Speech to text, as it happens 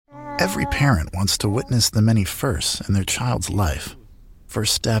Every parent wants to witness the many firsts in their child's life.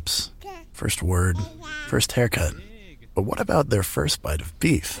 First steps, first word, first haircut. But what about their first bite of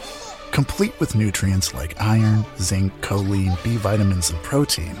beef? Complete with nutrients like iron, zinc, choline, B vitamins, and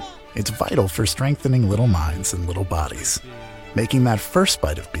protein, it's vital for strengthening little minds and little bodies, making that first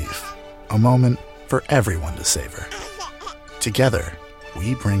bite of beef a moment for everyone to savor. Together,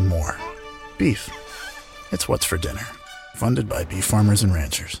 we bring more. Beef. It's what's for dinner. Funded by beef farmers and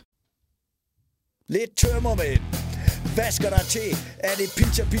ranchers. Lidt tømmermænd. Hvad skal der til? Er det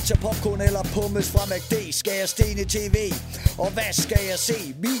pizza, popcorn eller pommes fra McD? Skal jeg stene TV? Og hvad skal jeg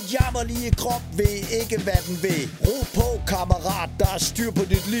se? Min jammerlige krop ved ikke, hvad den vil. Ro på, kammerat, der er styr på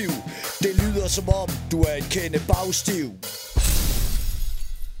dit liv. Det lyder som om, du er en kende bagstiv.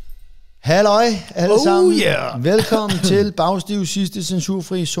 Halløj alle sammen. Yeah. Velkommen til Bagstiv sidste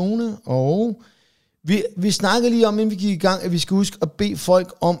censurfri zone. Og vi snakkede lige om, inden vi gik i gang, at vi skal huske at bede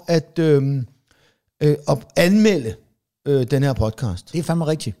folk om at anmelde den her podcast. Det er fandme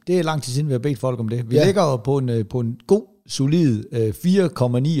rigtigt. Det er lang tid siden, vi har bedt folk om det. Vi ligger jo på en god, solid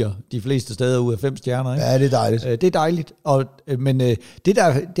 4,9 de fleste steder ud af 5 stjerner. Ikke? Ja, det er dejligt. Det er dejligt. Men det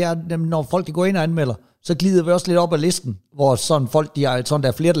er, når folk de går ind og anmelder, så glider vi også lidt op ad listen, hvor sådan folk, der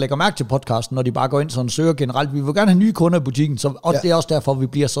er flere, der lægger mærke til podcasten, når de bare går ind og søger generelt. Vi vil gerne have nye kunder i butikken, og det er også derfor, vi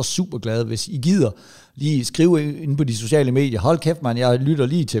bliver så super glade, hvis I gider lige skrive ind på de sociale medier. Hold kæft, man, jeg lytter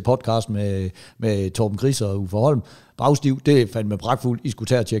lige til podcasten med Torben Gris og Uffe Holm. Bagstiv, det er fandme pragtfuldt. I skulle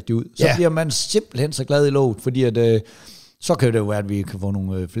tage og tjekke det ud. Så bliver man simpelthen så glad i låget, fordi at så kan det jo være, at vi kan få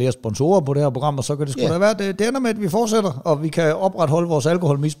nogle flere sponsorer på det her program, og så kan det sgu da være, det ender med, at vi fortsætter, og vi kan opretholde vores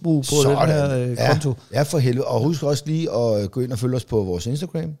alkoholmisbrug på den her konto. Ja, for helvede. Og husk også lige at gå ind og følge os på vores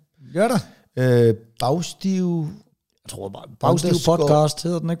Instagram. Gør der. Bagstiv... Jeg tror bare, Bagstiv podcast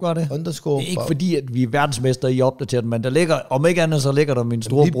hedder den, ikke var det? Underscore. Det er ikke fordi, at vi er verdensmester i at opdatere den, men der ligger, om ikke andet, så ligger der min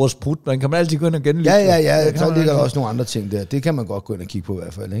storebrors prut. Man kan altid gå ind og genlytte. Ja, så ligger der også nogle andre ting der. Det kan man godt gå ind og kigge på i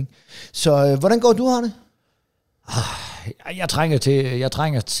hvert fald, ikke? Så hvordan går du, Arne? Jeg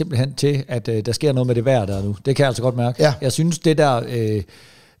trænger simpelthen til, at der sker noget med det vejr der nu. Det kan jeg altså godt mærke. Ja. Jeg synes det der,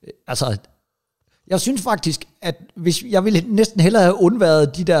 jeg synes faktisk, at hvis jeg ville næsten hellere have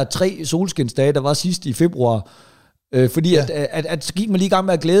undværet de der 3 solskinsdage, der var sidst i februar, fordi at så gik man lige i gang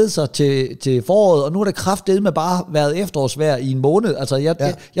med at glæde sig til foråret, og nu er det kraftedeme bare været efterårsvejr i en måned. Altså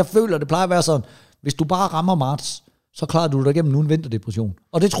jeg føler, det plejer at være sådan, hvis du bare rammer marts, så klarer du dig igennem nu en vinterdepression.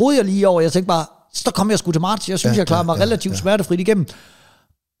 Og det troede jeg lige over. Jeg tænkte bare, så kom jeg sgu til marts. Jeg synes, jeg klarer mig relativt smertefrit igennem.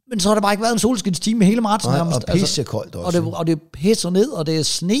 Men så har der bare ikke været en solskinstime hele marts nærmest. Og pissekoldt også. Og det pisser ned, og det er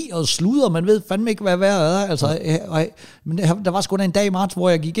sne og sludder. Man ved fandme ikke, hvad vejret er. Altså, men der var sgu da en dag i marts, hvor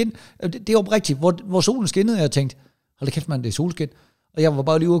jeg gik ind. Det var rigtigt, hvor solen skinnede, og jeg tænkte, hold da kæft mand, det er solskin. Og jeg var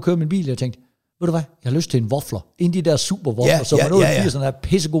bare lige ude og køre min bil, og jeg tænkte, ved du hvad, jeg har lyst til en waffler. En af de der super waffler, som man giver sådan her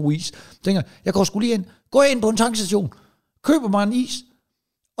pissegod is. Jeg tænker, jeg går sgu lige ind. Går jeg ind på en tankstation, køber mig en is,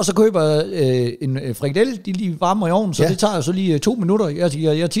 og så køber jeg en frikadelle, de lige varmer i ovnen, så det tager jo så lige 2 minutter.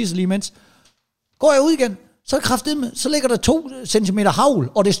 Jeg tisser lige imens. Går jeg ud igen, så ligger der 2 centimeter havl,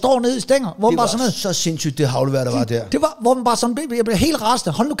 og det står nede i stænger. Hvor det var var sådan noget, så sindssygt, det havlevejr, der var der. Det var, hvor man bare sådan, jeg blev helt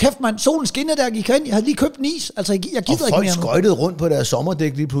rasende. Hold nu kæft, mand. Solen skinnede der, gik ind. Jeg havde lige købt en is. Altså, jeg gider ikke mere. Og folk skøjtede rundt på deres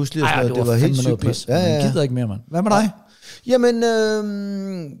sommerdæk lige pludselig. Ej, det var helt sygt. Pis. Jeg gider ikke mere, mand. Hvad med dig? Jamen,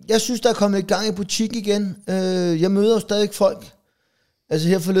 jeg synes, der er kommet i gang i butik igen. Jeg møder jo stadig folk. Altså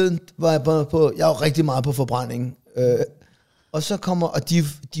her forleden var jeg jeg var rigtig meget på forbrændingen. Og så kommer, og de er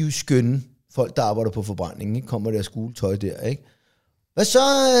jo skønne, folk der arbejder på forbrændingen, ikke? Kommer der skuletøj der, ikke? Hvad så,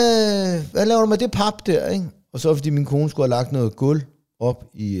 hvad laver du med det pap der, ikke? Og så fordi min kone skulle have lagt noget gulv op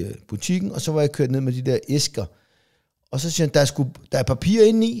i butikken, og så var jeg kørt ned med de der æsker. Og så siger han, der er papir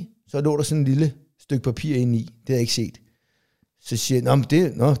inde i, så lå der sådan en lille stykke papir inde i, det havde jeg ikke set. Så siger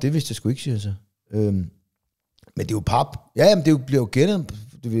jeg, det vidste jeg sgu ikke, siger jeg så. Men det er jo pap. Ja, men det bliver jo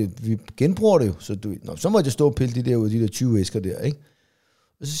vi genbruger det jo. Så må jeg stå og pille de der 20 æsker der, ikke?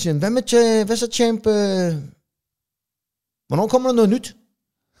 Og så siger han, hvad så champ? Hvornår kommer der noget nyt?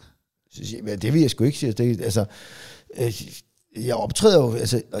 Så siger jeg, det vil jeg sgu ikke, siger jeg. Altså, jeg optræder jo,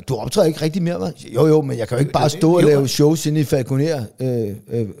 altså, du optræder ikke rigtig mere, man. Jo, men jeg kan jo ikke bare stå og lave shows inde i Falconer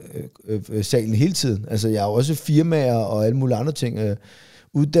salen hele tiden. Altså, jeg har jo også firmaer og alle mulige andre ting,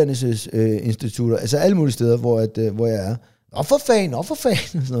 uddannelsesinstitutter, altså alle mulige steder, hvor jeg er. Nå for fan. Og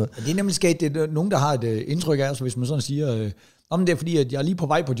sådan noget. Det er nemlig sket, det er nogen, der har et indtryk af, så hvis man sådan siger, men det er fordi, at jeg er lige på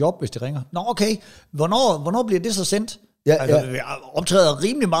vej på job, hvis det ringer. Nå okay, hvornår bliver det så sendt? Jeg optræder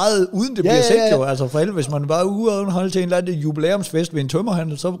rimelig meget, uden det bliver sendt jo. Altså for helvede, hvis man bare er ude og holde til en eller anden jubilæumsfest ved en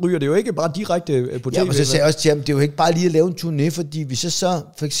tømmerhandel, så ryger det jo ikke bare direkte på tv. Ja, men så sagde jeg også, jamen, det er jo ikke bare lige at lave en turné, fordi hvis jeg så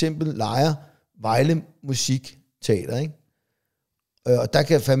for eksempel leger Vejle Musikteater, ikke? Og der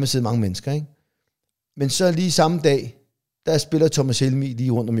kan fandme sidde mange mennesker, ikke? Men så lige samme dag, der spiller Thomas Helmig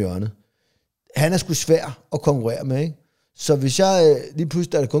lige rundt om hjørnet. Han er sgu svær at konkurrere med, ikke? Så hvis jeg lige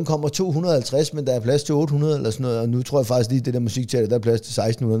pludselig, der kun kommer 250, men der er plads til 800 eller sådan noget, og nu tror jeg faktisk lige, det der musikteater, der er plads til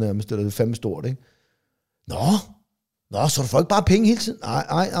 1600 nærmest, eller det er fandme stort, ikke? Nå, så du får ikke bare penge hele tiden?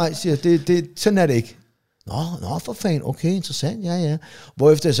 Nej, siger jeg, sådan er det ikke. Nå, for fanden, okay, interessant, ja.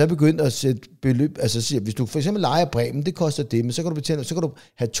 Hvorefter jeg så begyndte at sætte beløb, altså siger, hvis du for eksempel lejer Bremen, det koster det, men så kan du betale, så kan du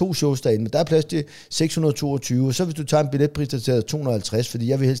have 2 shows derinde, men der er plads til 622, og så hvis du tager en billetpris, der tager 250, fordi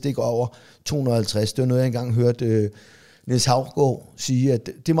jeg vil helst ikke over 250, det var noget, jeg engang hørte Niels Havgaard sige, at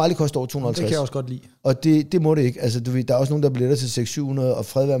det må aldrig koste over 250. Det kan jeg også godt lide. Og det må det ikke, altså du ved, der er også nogen, der er billetter til 600-700, og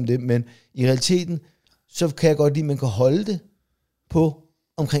fred være med det, men i realiteten, så kan jeg godt lide, at man kan holde det på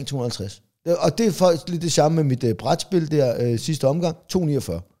omkring 250. Og det er faktisk lidt det samme med mit brætspil der sidste omgang,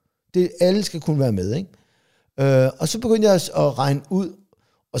 249. Alle skal kunne være med, ikke? Og så begyndte jeg at regne ud,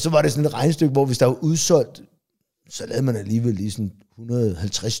 og så var det sådan et regnestykke, hvor hvis der var udsolgt, så lavede man alligevel lige sådan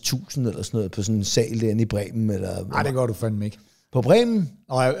 150.000 eller sådan noget på sådan en sal derinde i Bremen. Nej, det gør du fandme ikke. På Bremen?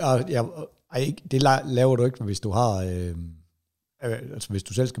 Det laver du ikke, hvis du har... altså hvis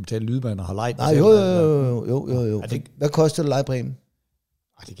du selv skal betale lydband og har lejet. Nej, jo. Hvad koster det at lege Bremen?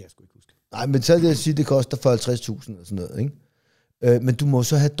 Nej, det kan jeg sgu ikke huske. Nej, men så vil jeg sige, det koster for 50.000 eller sådan noget, ikke? Men du må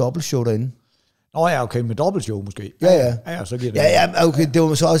så have dobbeltshow derinde. Nå ja, okay, med dobbeltshow måske. Ja, så giver det. Ja, okay, det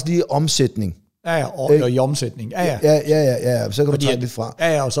var så også lige omsætning. Ja, og i omsætning. Ja, så kan du tage lidt fra.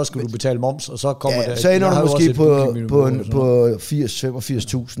 Ja, og så skal du betale moms, og så kommer der... Så ender du måske på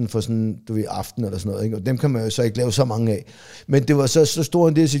 80-85.000 for sådan, du ved, aften eller sådan noget, ikke? Og dem kan man jo så ikke lave så mange af. Men det var så stor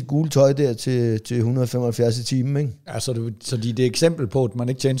en del af sit gule tøj der til 175 i timen, ikke? Ja, så det eksempel på, at man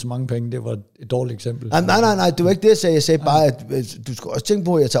ikke tjener så mange penge, det var et dårligt eksempel. Nej, det var ikke det, jeg sagde. Jeg sagde bare, at du skal også tænke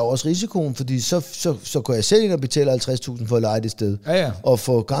på, at jeg tager også risikoen, fordi så går jeg selv ind og betaler 50.000 for at lege det sted. Ja. Og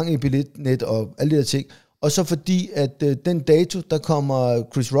få gang i billetnet og alle de der ting. Og så fordi, at den dato, der kommer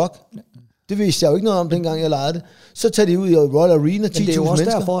Chris Rock, det vidste jeg jo ikke noget om, dengang jeg legede det, så tager de ud i Royal Arena, 10.000 mennesker. Men det er jo også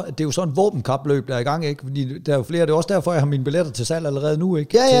derfor, at det er jo sådan en våbenkapløb, der er i gang, ikke? Fordi der er jo flere, det er også derfor, jeg har mine billetter til salg allerede nu,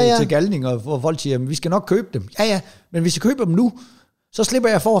 ikke? Ja. Til Galning, og hvor folk siger, vi skal nok købe dem. Ja, men hvis jeg køber dem nu, så slipper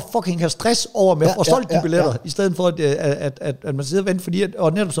jeg for at fucking have stress over med at solgt de billetter, i stedet for, at man sidder og venter, fordi,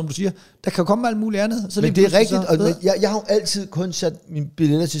 og netop som du siger, der kan komme alt muligt andet. Så men det er rigtigt, og jeg har jo altid kun sat mine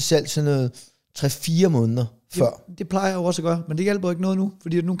billetter til salg sådan noget 3-4 måneder før. Det plejer jeg jo også at gøre, men det hjælper ikke noget nu,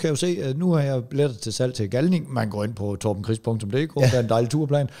 fordi nu kan jeg jo se, at nu har jeg billetter til salg til Galning. Man går ind på torbenkris.dk, der er en dejlig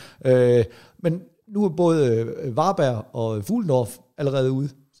turplan. Men nu er både Varberg og Fuglendorf allerede ude.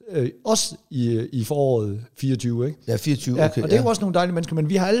 Også i foråret 24, ikke? Ja, 24, ja, okay. Og det er jo også nogle dejlige mennesker, men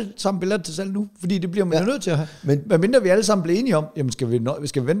vi har alle sammen billetter til salg nu, fordi det bliver man jo nødt til at have. Men mindre vi alle sammen bliver enige om, jamen skal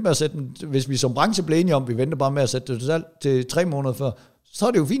vi vente med at sætte den, hvis vi som branche bliver enige om, vi venter bare med at sætte det til salg til 3 måneder før, så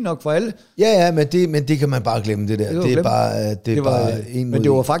er det jo fint nok for alle. Ja, men det kan man bare glemme, det der. Det er bare en mod. Men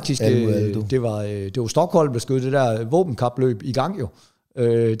det var faktisk, det var Stockholm, der skød det der våbenkapløb i gang jo.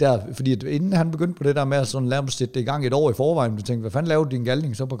 Fordi inden han begyndte på det der med at sådan lave sætte det i gang et år i forvejen, du tænkte, hvad fanden lavede din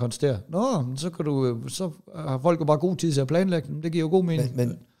Galning? Så på konstatere, så har folk jo bare god tid til at planlægge, det giver jo god mening.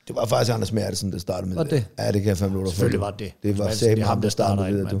 Men det var faktisk Anders Mertelsen, der startede med det. Ja, det kan jeg fandme lov. Selvfølgelig var det. Det var sammen ham, der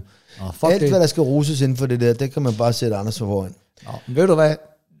startede det der, du. Alt, hvad der skal ruses inden for det der, det kan man bare sætte Anders for foran. Men ved du hvad?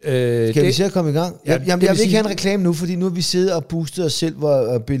 Skal vi se at komme i gang? Ja, jeg vil ikke have en reklame nu, fordi nu har vi siddet og boostet os selv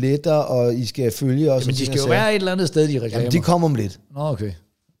hvor billetter, og I skal følge os. Men de skal jo være et eller andet sted, de reklamer. Jamen, de kommer om lidt. Nå, okay.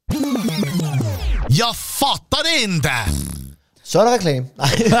 Jeg fatter det inte! Så er der reklame.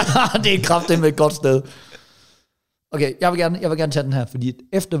 Det er kraftigt med et godt sted. Okay, jeg vil gerne tage den her, fordi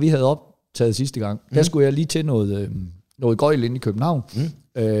efter vi havde optaget sidste gang, der skulle jeg lige til noget gøjl inde i København.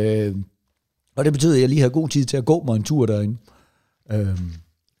 Og det betyder, at jeg lige havde god tid til at gå mig en tur derinde.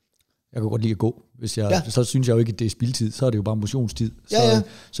 Jeg kan godt lide at gå. Så synes jeg jo ikke, at det er spildtid. Så er det jo bare motionstid.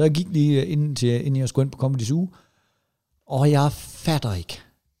 Så jeg gik lige inden jeg skulle ind på Comedy Zoo. Og jeg fatter ikke,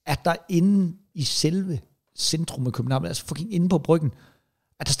 at der inde i selve centrum af København, altså fucking inde på Bryggen,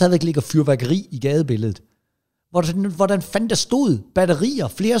 at der stadigvæk ligger fyrværkeri i gadebilledet. Hvordan fanden der stod batterier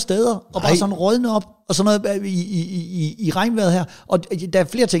flere steder, og bare sådan rådne op, og sådan noget i regnvejret her. Og der er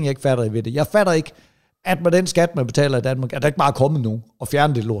flere ting, jeg ikke fatter ved det. Jeg fatter ikke, at med den skat, man betaler i Danmark, at der ikke bare er kommet nogen og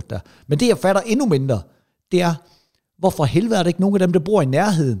fjerne det lort der. Men det, jeg fatter endnu mindre, det er, hvorfor helvede er der ikke nogen af dem, der bor i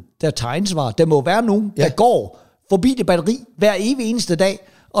nærheden, der tager ansvar. Der må være nogen, der går forbi det batteri hver evig eneste dag,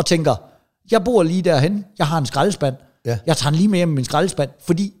 og tænker, jeg bor lige derhen, jeg har en skraldespand, jeg tager den lige med hjem med min skraldespand,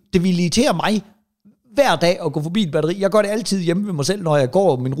 fordi det vil irritere mig hver dag at gå forbi et batteri. Jeg gør det altid hjemme ved mig selv, når jeg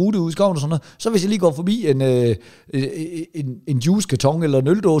går min rute ud i skoven og sådan noget. Så hvis jeg lige går forbi en juicekarton eller en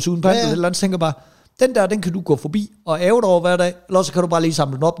øldåse uden pant eller et eller andet, så tænker jeg bare, den kan du gå forbi og æve dig over hver dag, eller så kan du bare lige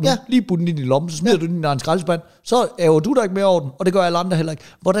samle den op nu, lige putte den ind i lommen, så smider du den i en skraldespand, så æver du der ikke mere over den, og det gør alle andre heller ikke.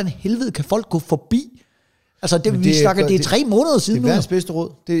 Hvordan helvede kan folk gå forbi? Altså, det er 3 måneder siden nu. Det er verdens bedste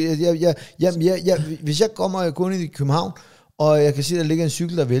råd. Hvis jeg går ind i København, og jeg kan se, at der ligger en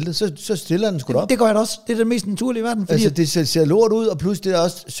cykel, der er væltet, så stiller den sgu da op. Det gør jeg da også. Det er det mest naturlige i verden. Fordi altså, det ser lort ud, og pludselig det er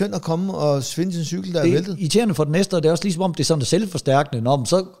også synd at komme og finde sin cykel, der er væltet. Det er irriterende for den næste, og det er også ligesom om, det er sådan selvforstærkende.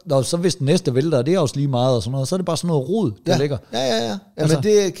 Så hvis den næste vælter, og det er også lige meget, og sådan noget, så er det bare sådan noget rod, der ligger.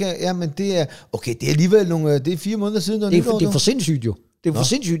 Ja. Men det er... Okay, det er alligevel det er 4 måneder siden, det er for sindssygt jo. Det er for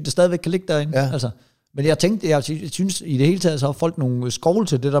sindssygt, det stadigvæk kan ligge derinde. Ja. Altså. Men jeg synes i det hele taget, så har folk nogle skovl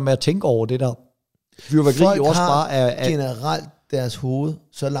til det der med at tænke over det der fyrværkeri. Folk også har bare generelt deres hoved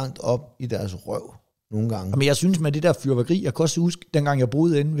så langt op i deres røv nogle gange. Men jeg synes med det der fyrværkeri, jeg kan også huske, dengang jeg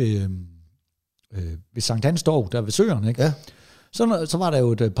boede inde ved Sankt Hans Torv, der ved Søerne, ikke? Ja. Så var der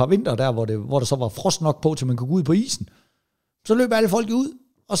jo et par vinter der, hvor der så var frost nok på, til man kunne gå ud på isen. Så løb alle folk ud,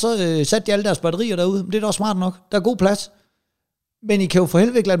 og så satte de alle deres batterier derude. Men det er da også smart nok. Der er god plads. Men I kan jo for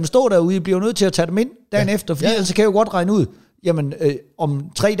helvede ikke lade dem stå derude. I bliver jo nødt til at tage dem ind dagen efter, fordi ellers kan jeg jo godt regne ud, jamen om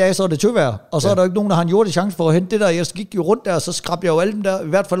 3 dage, så er det tøvejr, og så er der jo ikke nogen, der har en jordig chance for at hente det der. Jeg gik jo rundt der, og så skrabte jeg jo alle dem der, i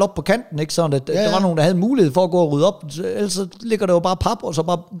hvert fald op på kanten, ikke sådan, at der var nogen, der havde mulighed for at gå og rydde op. Ellers så ligger der jo bare pap, og så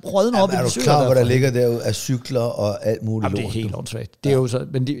bare rådner op i de søer. Er du klar, hvor der ligger der af cykler og alt muligt lort? Det er helt åndssvagt. Det er jo så,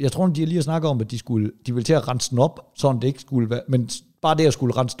 men jeg tror, de lige snakker om, at de ville til at rense den op, sådan det ikke skulle være, men bare det at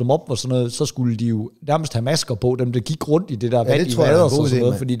skulle rense dem op og sådan noget, så skulle de jo nærmest have masker på, dem der gik rundt i det der vand i vader og sådan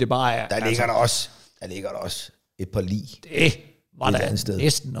noget, fordi det bare er... Der ligger der også et par lig. Det var der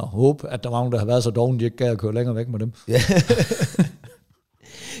næsten at håbe, at der var nogen, der havde været så doven, de ikke gad at køre længere væk med dem. Ja.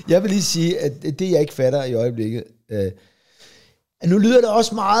 Jeg vil lige sige, at det jeg ikke fatter i øjeblikket, nu lyder det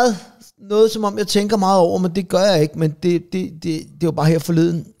også meget noget, som om jeg tænker meget over, men det gør jeg ikke, men det var bare her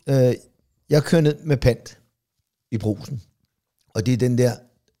forleden. Jeg kører ned med pant i brusen. Og det er den der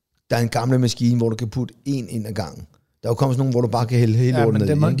er en gamle maskine, hvor du kan putte en ind ad gangen. Der er jo kommet sådan nogle, hvor du bare kan hælde hele lorten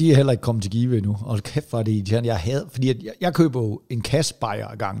ned. Men de er heller ikke kommet til give endnu. Og kæft var det irriterende. Fordi jeg køber jo en kasse bajer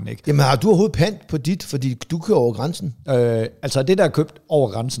ad gangen, ikke? Jamen har du overhovedet pant på dit, fordi du kører over grænsen? Altså det der er købt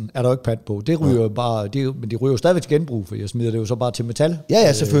over grænsen, er der jo ikke pant på. Det ryger jo bare, men det ryger jo stadigvæk til genbrug, for jeg smider det jo så bare til metal.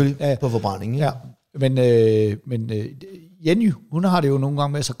 Ja, selvfølgelig. På forbrænding. Ja. Men Jenny, hun har det jo nogle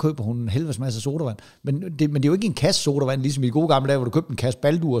gange med, så køber hun en helvedes masse sodavand. Men det er jo ikke en kasse sodavand, ligesom i de gode gamle dage, hvor du købte en kasse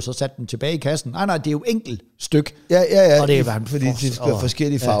Baldur, og så satte den tilbage i kassen. Nej, det er jo enkelt styk. Ja. Og det er fordi de skal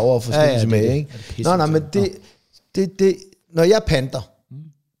forskellige farver og forskellige smage, ikke? Nej, men det når jeg panter,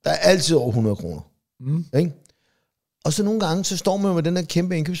 der er altid over 100 kroner. Ikke? Og så nogle gange, så står man med den der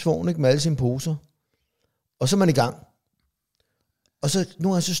kæmpe indkøbsvogn, ikke, med alle sine poser. Og så er man i gang. Og så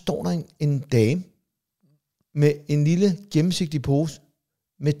nogle gange, så står der en dame, med en lille gennemsigtig pose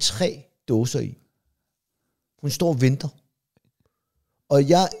med 3 dåser i. Hun står og venter. Og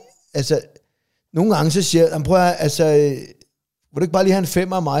jeg, nogle gange så siger jeg, prøv at vil du ikke bare lige have en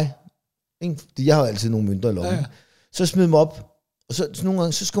 5 af mig? Ikke? Fordi jeg har jo altid nogle mønter i lommen. Ja. Så smid dem op, og så nogle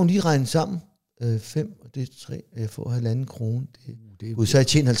gange, så skal hun lige regne sammen. 5, og det er 3, jeg får 1,5 krone. Så har jeg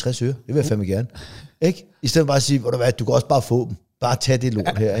tjent 50 øre. Det vil jeg fandme gerne. Ikke? I stedet for bare at sige, du kan også bare få dem. Bare tage det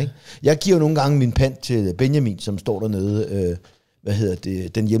lort her, ikke? Jeg giver jo nogle gange min pant til Benjamin, som står dernede,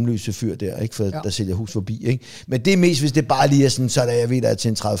 den hjemløse fyr der, ikke? For der sælger hus forbi, ikke? Men det er mest, hvis det bare lige er sådan, så der jeg ved, der er til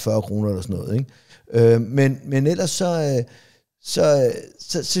en 30-40 kroner eller sådan noget, ikke? Men ellers så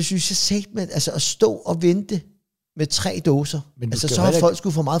synes jeg sagt med, at stå og vente med 3 dåser. Så har folk sgu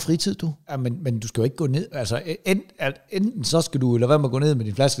for meget fritid, du. Ja, men du skal jo ikke gå ned. Altså, enten så skal du lade være med at gå ned med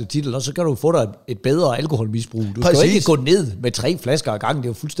din flaske til, eller så kan du få dig et bedre alkoholmisbrug. Du skal jo ikke gå ned med 3 flasker ad gangen. Det er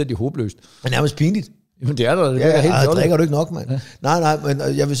jo fuldstændig håbløst. Men nærmest pinligt. Jamen det er der. Drikker du ikke nok, mand? Ja. Nej,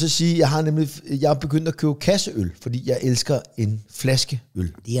 men jeg vil så sige, jeg har begyndt at købe kasseøl, fordi jeg elsker en flaske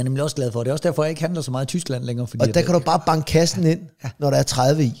øl. Det er jeg nemlig også glad for. Det er også derfor, jeg ikke handler så meget i Tyskland længere. Fordi og der kan du bare banke kassen ind, når der er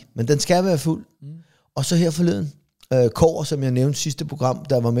 30 i. Men den skal være fuld. Og så her forleden, Kåre, som jeg nævnte sidste program,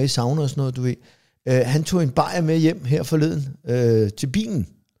 der var med i sauna og sådan noget, du ved, han tog en bajer med hjem her forleden til bilen.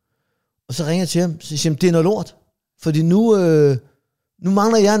 Og så ringer jeg til ham, så siger han, det er noget lort. Fordi nu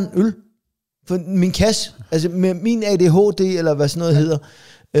mangler jeg en øl. For min kasse, altså med min ADHD, eller hvad sådan noget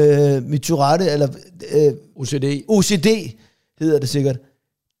hedder, mit Tourette, eller OCD hedder det sikkert.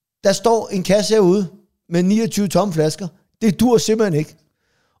 Der står en kasse herude med 29 tomme flasker. Det dur simpelthen ikke.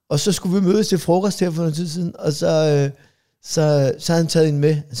 Og så skulle vi mødes til frokost her for noget tid siden, og så havde han taget en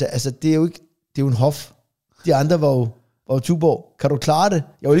med. Altså det er jo en hof. De andre var jo Tuborg. Kan du klare det?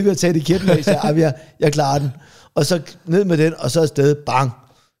 Jeg var lige ved at tage det i kæppen af, så jeg klarer den. Og så ned med den, og så afsted, bang.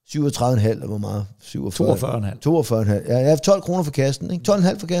 37,5 eller hvor meget? 42,5. 42,5. Ja, jeg har 12 kroner for kassen, ikke?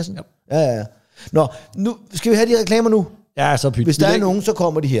 12,5 for kassen? Ja. Ja. Nå, nu skal vi have de reklamer nu. Ja, så pyt. Hvis der er nogen, så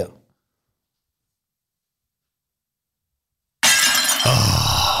kommer de her.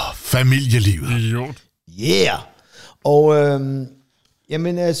 Familielivet. Idiot. Yeah! Og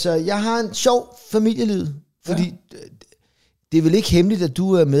jamen altså, jeg har en sjov familieliv, fordi det er vel ikke hemmeligt, at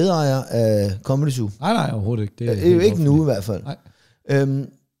du er medejer af Comedy Zoo. Nej, overhovedet ikke. Det er jo ikke nu i hvert fald. Nej.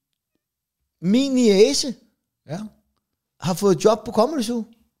 Min niece har fået job på Comedy Zoo.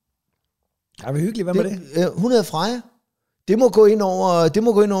 Ja, det er hyggeligt. Hvad med det? Hun hedder Freja. Det må gå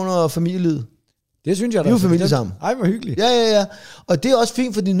ind over familielivet. Det synes jeg da. Vi er jo familie sammen. Ej, hvor hyggeligt. Ja. Og det er også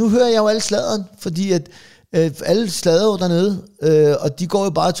fint, fordi nu hører jeg jo alle sladeren, fordi at alle slader jo dernede, og de går jo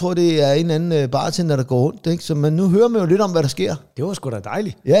bare og tror, det er en anden bartender, der går rundt, ikke? Så nu hører man jo lidt om, hvad der sker. Det var sgu da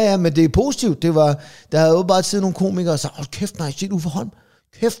dejligt. Ja, men det er positivt. Der havde jo bare siddet nogle komikere og sagt, hold kæft, nej, se Uffe Holm.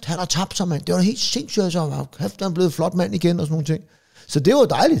 Kæft, han har tabt sig, mand. Det var da helt sindssygt, så kæft, han er blevet flot mand igen, og sådan nogle ting. Så det var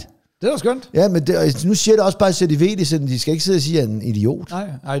dejligt. Det var skønt. Ja, men nu siger det også bare, at de ved det, så de skal ikke sidde og sige, at han er en idiot.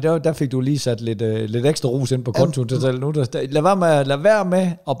 Nej, der fik du lige sat lidt ekstra ros ind på kontoen til selv nu. Lad være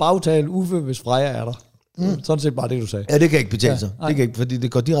med at bagtale Uffe, hvis Freja er der. Sådan set bare det, du sagde. Ja, det kan ikke betale sig. Det kan ikke, fordi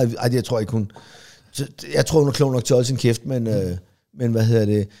det går direkte... Ej, jeg tror ikke, hun... Jeg tror, hun er klog nok til at holde sin kæft, men hvad hedder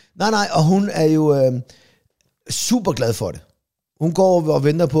det? Nej, og hun er jo super glad for det. Hun går og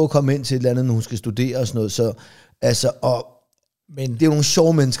venter på at komme ind til et eller andet, når hun skal studere og sådan noget. Så, altså, men det er jo nogle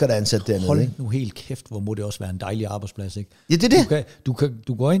sjove mennesker, der er ansat dernede. Hold ikke? nu helt kæft, hvor må det også være en dejlig arbejdsplads, ikke? Ja, det er det.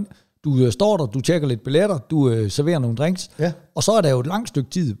 Du går ind, du står der, du tjekker lidt billetter, du serverer nogle drinks, og så er der jo et langt stykke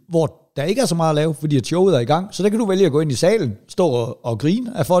tid, hvor der ikke er så meget at lave, fordi at showet er i gang. Så der kan du vælge at gå ind i salen, stå og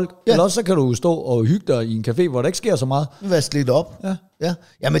grine af folk, eller også så kan du stå og hygge dig i en café, hvor der ikke sker så meget. Vask lidt op.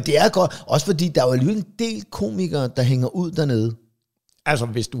 Ja, men det er godt. Også fordi der er jo alligevel en del komikere, der hænger ud dernede. Altså,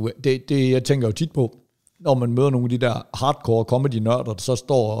 hvis du... jeg tænker jo tit på, når man møder nogle af de der hardcore comedy-nørder, der så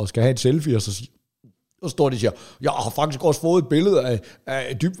står og skal have et selfie, og så står de og siger, jeg har faktisk også fået et billede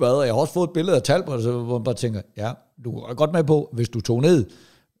af Dybvad, og jeg har også fået et billede af Talbot, så hvor man bare tænker, ja, du er godt med på, hvis du tog ned,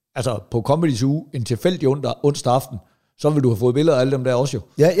 altså på Comedy Zoo, en tilfældig onsdag aften, så vil du have fået billeder af alle dem der også jo.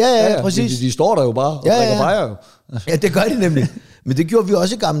 Ja, præcis. De står der jo bare og drikker bajer jo. Ja, det gør de nemlig. Men det gjorde vi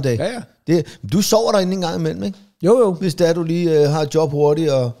også i gamle dage. Ja. Du sover derinde en gang imellem, ikke? Jo. Hvis det er, du lige har et job hurtigt.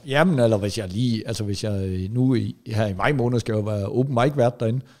 Og... Jamen, eller hvis jeg nu her i maj måned skal jo være open mic vært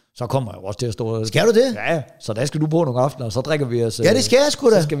derinde, så kommer jeg jo også til at stå... Skal du det? Ja, så der skal du på nogle aftener, og så drikker vi os... Ja, det skal jeg sgu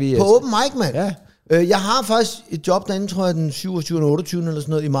da. På open mic, mand. Ja. Jeg har faktisk et job derinde, tror jeg, den 27. og 28. eller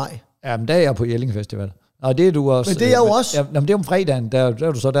sådan noget i maj. Jamen, der er jeg på Jelling Festival. Og det er du også. Men det er jeg jo også. Jamen, det er om fredagen, der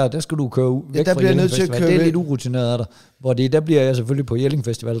er du så der skal du køre væk der fra bliver Jelling nødt til at Festival. køre Det er lidt urutineret af dig. Hvor der bliver jeg selvfølgelig på Jelling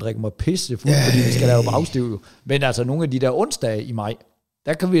Festival, drikker mig pisse fuld, fordi vi skal lave bagstiv jo. Men altså, nogle af de der onsdage i maj,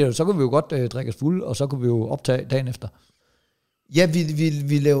 så kan vi jo godt drikke os fulde, og så kan vi jo optage dagen efter. Ja,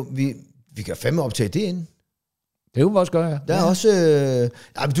 vi kan fandme optage det inden. Det kunne vi også gøre, ja. Der er også...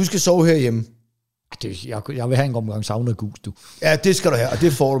 men du skal sove herhjemme. Jeg vil have en omgang sauna gus, du. Ja, det skal du have, og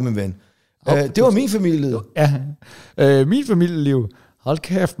det får du, min ven. Det var min familieliv. Ja, min familieliv. Hold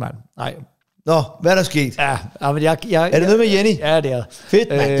kæft, mand. Nej. Nå, hvad er der sket? Ja, men er det noget med Jenny? Ja, det er. Fedt,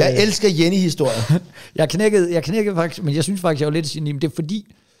 mand. Jeg elsker Jenny-historier. jeg knækkede faktisk, men jeg synes faktisk, jeg var lidt sådan, det er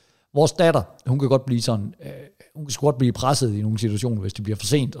fordi, vores datter, hun kan godt blive sådan, hun kan godt blive presset i nogle situationer, hvis det bliver for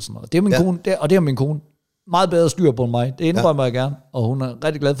sent og sådan noget. Det er min kone, og det er min kone meget bedre styr på end mig. Det indrømmer jeg gerne, og hun er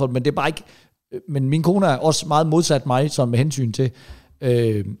rigtig glad for det, men det er bare ikke, men min kone er også meget modsat mig, sådan med hensyn til,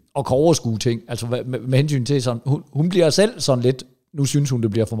 og kan overskue ting, altså med hensyn til sådan, hun bliver selv sådan lidt, nu synes hun,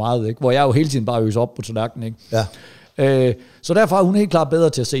 det bliver for meget, ikke? Hvor jeg jo hele tiden bare øser op på tallerkenen, ikke? Ja. Så derfor er hun helt klart bedre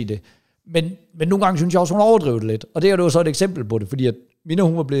til at se det. Men nogle gange synes jeg også, hun overdriver det lidt. Og det er jo så et eksempel på det, fordi at Mina,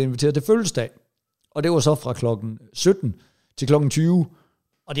 hun var blevet inviteret til fødselsdag, og det var så fra klokken 17 til klokken 20,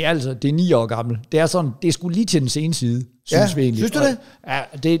 og det er 9 år gammel. Det er sådan, det er sgu lige til den sene side, synes vi egentlig. Synes du det? Ja,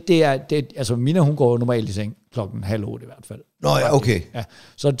 det er, altså Mina, hun går normalt i seng klokken 7:30 i hvert fald. Nå ja, okay. Ja,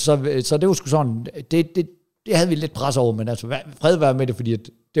 så det var sgu sådan, det havde vi lidt pres over, men altså fred være med det, fordi at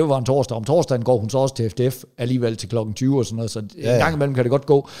det var en torsdag. Om torsdagen går hun så også til FDF alligevel til klokken 20 og sådan noget, så en gang imellem kan det godt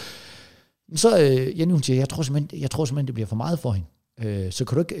gå. Så Jenny, hun siger, jeg tror simpelthen, det bliver for meget for hende. Så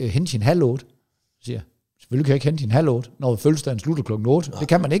kan du ikke hente hende 7:30? Så siger jeg, selvfølgelig kan jeg ikke hente hende 7:30, når fødselsdagen slutter klokken 8. Det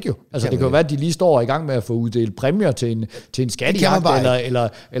kan man ikke jo. Altså det kan jo være, at de lige står i gang med at få uddelt præmier til en skattejagt, eller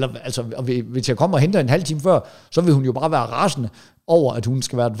altså, hvis jeg kommer og henter en halv time før, så vil hun jo bare være rasende over, at hun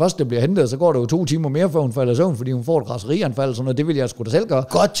skal være den første, der bliver hentet, så går det jo 2 timer mere, før hun falder i søvn, fordi hun får et raserianfald og sådan noget. Det vil jeg sgu da selv gøre.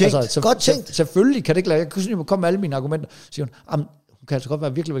 Godt tænkt. Altså, godt tænkt. Selvfølgelig kan det ikke lade. Jeg kan komme med alle mine argumenter. Siger hun kan altså godt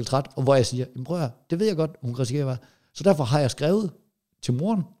være virkelig, virkelig træt. Og hvor jeg siger, prøv at høre, det ved jeg godt, hun risikerer at være. Så derfor har jeg skrevet til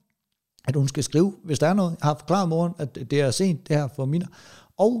moren, at hun skal skrive, hvis der er noget. Jeg har forklaret moren, at det er sent, det her for Mina.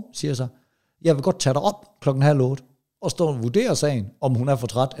 Og siger så, jeg vil godt tage dig op 7:30, og stå og vurdere sagen, om hun er for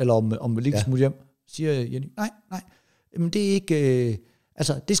træt, eller om vi lige kan smutte hjem. Siger Jenny, nej, men det er ikke,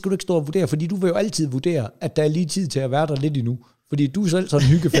 det skal du ikke stå og vurdere, fordi du vil jo altid vurdere, at der er lige tid til at være der lidt endnu, fordi du er selv sådan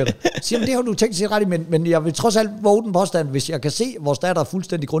en hyggefætter. Siger, det har du tænkt sig ret i, men jeg vil trods alt våge den påstand, hvis jeg kan se, at vores datter er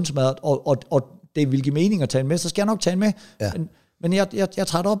fuldstændig grundsmadret, og det vil give mening at tage hende med, så skal jeg nok tage hende med. Ja. Men jeg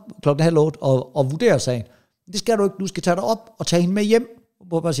tager dig op 7:30 og vurderer sagen. Det skal du ikke, du skal tage dig op og tage hende med hjem.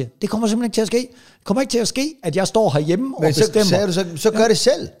 Hvor jeg siger, det kommer simpelthen ikke til at ske. Det kommer ikke til at ske, at jeg står herhjemme og bestemmer. Men så gør det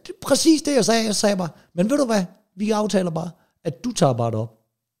selv. Det er præcis det, jeg sagde. Jeg sagde bare, men ved du hvad, vi aftaler bare, at du tager bare det op,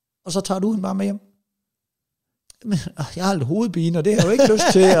 og så tager du hende bare med hjem. Men, jeg har lidt hovedpine, og det har jeg jo ikke lyst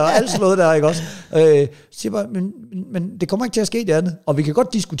til, og alt slået der, ikke også? Siger bare, men det kommer ikke til at ske det andet, og vi kan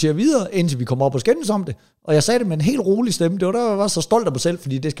godt diskutere videre, indtil vi kommer op og skændes om det. Og jeg sagde det med en helt rolig stemme, det var der, jeg var så stolt af mig selv,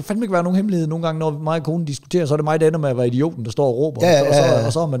 fordi det skal fandme ikke være nogen hemmelighed nogle gange, når mig og konen diskuterer, så er det mig, der ender med at være idioten, der står og råber,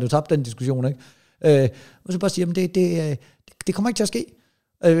 og så har man jo tabt den diskussion, ikke? Og så bare sige, det kommer ikke til at ske.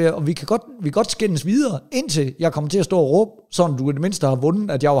 Og vi kan godt skændes videre, indtil jeg kommer til at stå og råbe, sådan du i det mindste har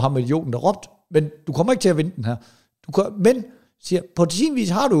vundet, at jeg var ham med idioten, der råbte. Men du kommer ikke til at vinde den her. Men, siger, på sin vis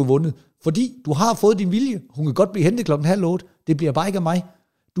har du jo vundet, fordi du har fået din vilje. Hun kan godt blive hentet 7:30. Det bliver bare ikke af mig.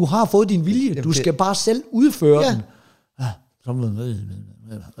 Du har fået din vilje. Du skal bare selv udføre den.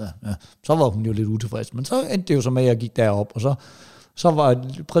 Så var hun jo lidt utilfreds. Men så endte det jo så med, at jeg gik derop, og så var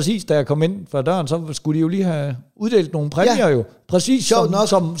det præcis, da jeg kom ind fra døren, så skulle de jo lige have uddelt nogle præmier jo. Præcis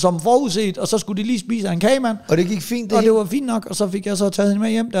som forudset, og så skulle de lige spise af en kagemand. Og det gik fint. Og det var fint nok, og så fik jeg så taget hende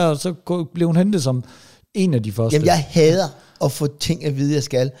med hjem der, og så blev hun hentet som en af de første. Jamen, jeg hader at få ting at vide, jeg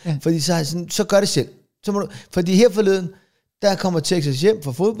skal. Ja. Fordi så gør det selv. Fordi her forleden, der kommer Texas hjem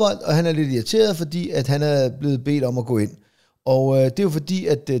fra fodbold, og han er lidt irriteret, fordi at han er blevet bedt om at gå ind. Og det er jo fordi,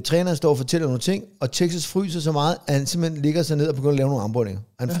 at træneren står og fortæller nogle ting, og Texas fryser så meget, at han simpelthen ligger sig ned og begynder at lave nogle armbøjninger.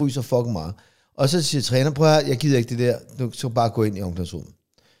 Han fryser fucking meget. Og så siger træneren, prøv at jeg gider ikke det der, du skal bare gå ind i omklædningsrummet.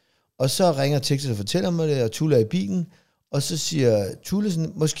 Og så ringer Texas og fortæller mig det, og Tulle er i bilen, og så siger Tulle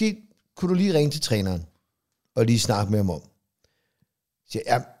sådan, måske kunne du lige ringe til træneren, og lige snakke med ham om. Så siger,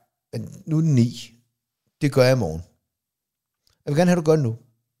 ja, men nu er det 9. Det gør jeg i morgen. Jeg vil gerne have, du gør det nu.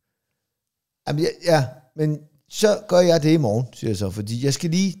 Jamen, ja, men så gør jeg det i morgen, siger jeg så, fordi jeg skal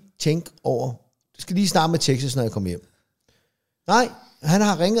lige tænke over, jeg skal lige snakke med Texas, når jeg kommer hjem. Nej, han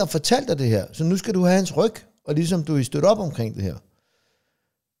har ringet og fortalt dig det her, så nu skal du have hans ryg, og ligesom du er stødt op omkring det her.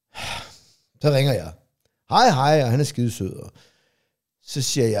 Så ringer jeg. Hej, og han er skidesød. Og så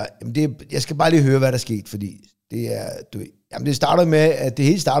siger jeg, jamen jeg skal bare lige høre, hvad der er sket, fordi det er, det starter med, at det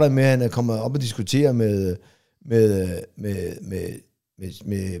hele starter med, at han er kommet op og diskuterer med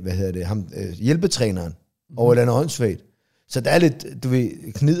hvad hedder det, ham, hjælpetræneren over den åndssvagt. Så der er lidt,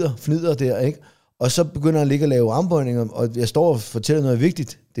 fnider der, ikke? Og så begynder han at ligge og lave armbøjninger, og jeg står og fortæller noget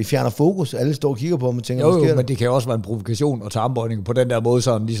vigtigt. Det fjerner fokus, alle står og kigger på ham og tænker, jo, men det kan jo også være en provokation at tage armbøjninger på den der måde,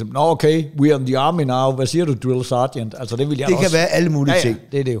 sådan ligesom, nå okay, we are in the army now, hvad siger du, drill sergeant? Altså det vil jeg det også. Kan være alle mulige ting.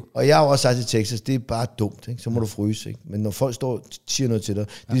 Det er det jo. Og jeg har også sagt til Texas, det er bare dumt, ikke? Så må du fryse, ikke? Men når folk står og siger noget til dig,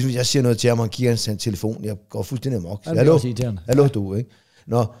 det er ligesom, jeg siger noget til ham, og han kigger hans telefon, jeg går fuldstændig amok. Hallo du, ikke?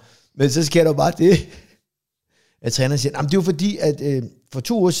 Nå, men så sker der bare det, at træneren siger, jamen det er jo fordi, at for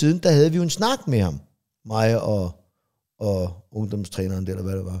 2 uger siden, der havde vi jo en snak med ham, mig og ungdomstræneren, eller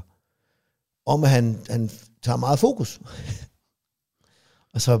hvad det var, om at han tager meget fokus.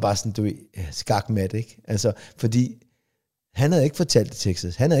 Og så var bare sådan, skakmat, ikke? Altså, fordi han havde ikke fortalt det,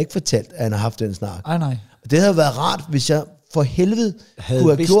 Texas. Han havde ikke fortalt, at han har haft den snak. Nej. Og det havde været rart, hvis jeg for helvede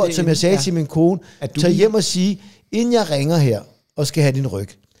kunne have gjort, som jeg sagde til min kone, tage hjem og sige, inden jeg ringer her, og skal have din ryg,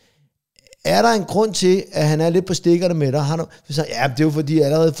 er der en grund til, at han er lidt på stikkerne med dig? Så, ja, det er jo fordi,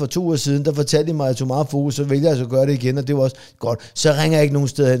 allerede for 2 uger siden, der fortalte de mig, at jeg tog meget fokus, så vælger jeg altså at gøre det igen, og det var også godt. Så ringer jeg ikke nogen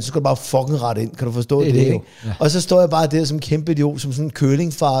steder hen, så skal du bare fucking ret ind. Kan du forstå det? Ikke? Ja. Og så står jeg bare der som kæmpe idiot, som sådan en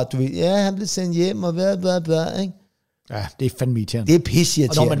kølingfar, du ved, ja, han blev sendt hjem, og bla, ikke? Ja, det er fandme irriterende. Det er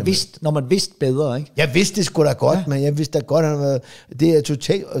pisseirriterende. Og når man vidste bedre, ikke? Jeg vidste det sgu da godt, men jeg vidste da godt, han var, det er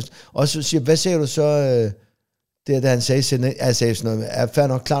totalt, og så siger, hvad sagde du så... Det er, da han sagde sådan noget med, er fair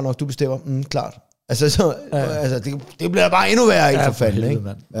nok, klar nok, du bestemmer, klart. Altså, så, altså det bliver bare endnu værre, ikke for fanden, ikke?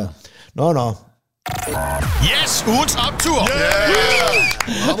 Ja. Nå. Yes, ugens optur!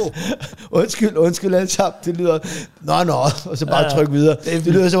 Yeah! Undskyld alt sammen, det lyder, nå, og så bare tryk videre. Det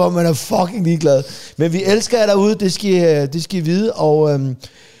lyder som om, man er fucking ligeglad. Men vi elsker jer derude, det skal I vide, og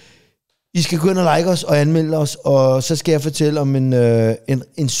I skal gå ind og like os og anmelde os, og så skal jeg fortælle om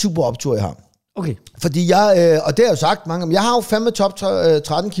en super optur, jeg har. Okay. Fordi jeg, og det har jeg jo sagt mange gange, jeg har jo fandme top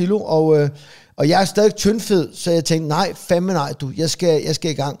 13 kilo, og Og jeg er stadig tyndfed, så jeg tænkte, nej, fandme nej, jeg skal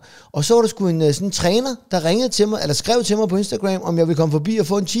i gang. Og så var der sgu sådan en træner, der ringede til mig, eller skrev til mig på Instagram, om jeg ville komme forbi og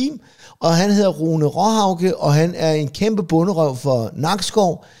få en time. Og han hedder Rune Råhauke, og han er en kæmpe bunderøv for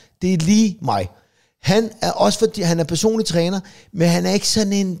Nakskov. Det er lige mig. Han er også, fordi han er personlig træner, men han er ikke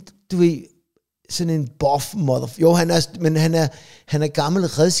sådan en, du ved, sådan en buff mother. Jo, han er gammel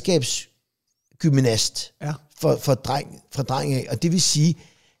redskabsgymnast fra dreng af. Og det vil sige,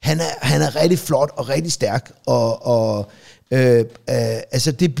 han er rigtig flot og rigtig stærk,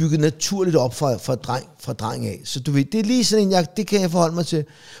 altså det er bygget naturligt op fra dreng af. Så du ved, det er lige sådan en, det kan jeg forholde mig til.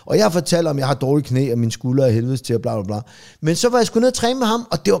 Og jeg har fortalt om, jeg har dårlige knæ, og mine skuldre er helvedes til, og bla bla bla. Men så var jeg sgu ned og træne med ham,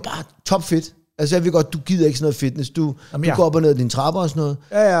 og det var bare topfedt. Altså jeg ved godt, du gider ikke sådan noget fitness. Du går op og ned ad dine trapper og sådan noget.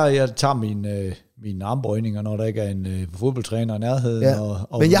 Ja, jeg tager mine armbøjninger, når der ikke er en fodboldtræner i nærheden. Ja.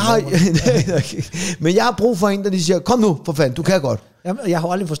 Men jeg har brug for en, der siger, kom nu for fanden, du kan godt. Jamen, jeg har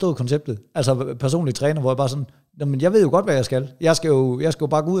aldrig forstået konceptet. Altså personlig træner, hvor jeg bare sådan, jamen, jeg ved jo godt, hvad jeg skal. Jeg skal jo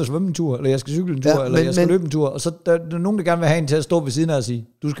bare gå ud og svømme en tur, eller jeg skal cykle en tur, eller jeg skal løbe en tur. Og så der er nogen, der gerne vil have en til at stå ved siden af og sige,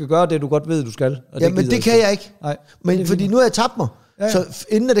 du skal gøre det, du godt ved, du skal. Og men det kan jeg ikke. Nej, men fordi nu har jeg tabt mig. Ja. Så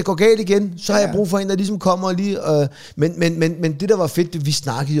inden det går galt igen, så har jeg brug for en, der ligesom kommer lige. Men det, der var fedt, det, vi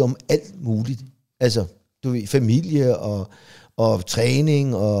snakkede om alt muligt. Altså, du ved, familie og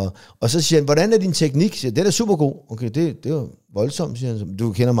træning, og så siger han, hvordan er din teknik? Siger, det er da super god. Okay, det er jo voldsomt, siger han.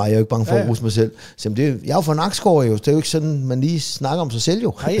 Du kender mig, jeg er jo ikke bange for at ruse mig selv. Siger, jeg er jo fra Nakskov, jo. Det er jo ikke sådan, man lige snakker om sig selv,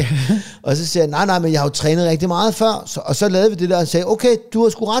 jo. Og så siger han, nej, men jeg har jo trænet rigtig meget før. Og så lavede vi det der og sagde, okay, du har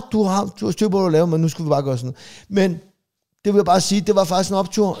sgu ret, du har styr på, hvad du laver, men nu skal vi bare gøre sådan noget. Men det vil jeg bare sige, det var faktisk en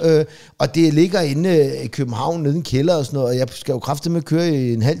optur, og det ligger inde i København, nede i en kælder og sådan noget, og jeg skal jo kraftedeme køre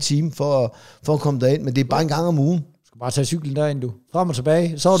i en halv time for at komme derind, men det er bare en gang om ugen. Du skal bare tage cyklen derind, du. Frem og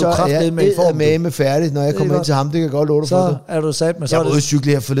tilbage, så er du kraftedeme i form. Så med færdig, når jeg kommer ind til ham, det kan jeg godt love dig for. Så er du sat med. Jeg var ude at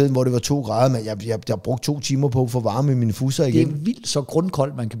cykle her forleden, hvor det var 2 grader, men jeg brugte 2 timer på at få varme i mine fusser igen. Det er vildt så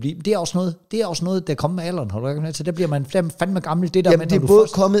grundkoldt, man kan blive. Det er også noget, der kommer med alderen, har du ikke med til? Der bliver man fandme gammel. Det der jamen, det er både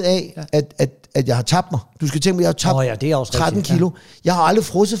kommet af, at jeg har tabt mig. Du skal tænke mig, jeg har tabt 13 kilo. Jeg har aldrig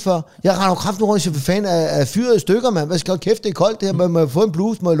frosset før. Jeg render jo kraften rundt, så for fanden er fyret i stykker, mand. Hvad skal jeg kæft, det er koldt det her. Man må få en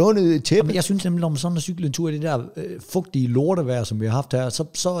bluse, må jeg låne et tæppe. Jamen, jeg synes nemlig, når man sådan har cyklet en tur i det der fugtige lortevejr, som vi har haft her, så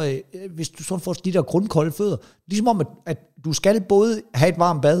hvis du sådan får de der grundkolde fødder, ligesom om, at du skal både have et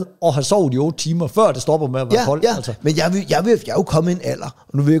varmt bad og have sovet i 8 timer, før det stopper med at være koldt. Ja, altså. Men jeg er jo kommet en alder,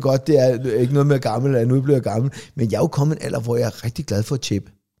 og nu ved jeg godt, det er ikke noget med gammel, at nu bliver jeg gammel, men jeg er jo kommet en alder, hvor jeg er rigtig glad for at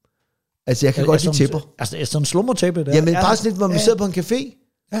tæppe. Altså, jeg kan godt lide tæpper. Altså, det er sådan en slummertæppe der. Jamen, bare sådan lidt, hvor vi sidder på en café,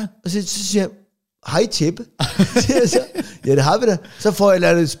 og så siger jeg, hej tæppe. Ja, det har vi da. Så får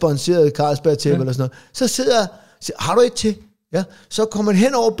jeg et sponsoreret Carlsberg-tæppe eller sådan noget. Så sidder jeg, har du et til? Ja, så kommer man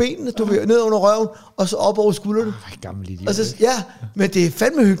hen over benene, du ved, ned under røven, og så op over skuldrene. Gammel idiot. Og så, ja, men det er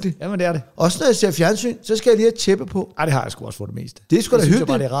fandme hyggeligt. Jamen, det er det. Også når jeg ser fjernsyn, så skal jeg lige have tæppe på. Ej, det har jeg sgu også for det meste. Det er sgu da hyggeligt.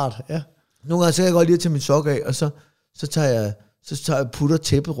 Bare, det er rart, ja. Nogle gange så kan jeg godt lige at tage min sok af, og så tager jeg putter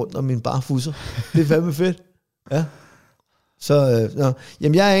tæppet rundt om mine bare fusser. Det er fandme fedt. Ja. Så,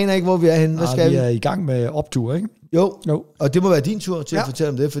 jamen jeg aner ikke, hvor vi er henne. Hvad skal vi? Vi er i gang med optur, ikke? Jo. Og det må være din tur til at fortælle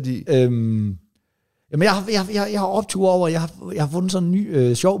om det, fordi... Jamen, jeg har optur over, jeg har fundet sådan en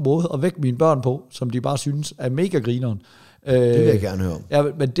ny sjov måde at vække mine børn på, som de bare synes er mega grineren. Det vil jeg gerne høre om. Ja,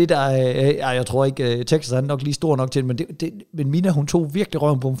 men det der, jeg tror ikke, Texas er nok lige stor nok til, men Mina, hun tog virkelig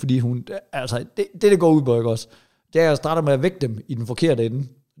røven på dem, fordi hun, altså, det går ud på, ikke også? Det er, jeg starter med at vække dem i den forkerte ende.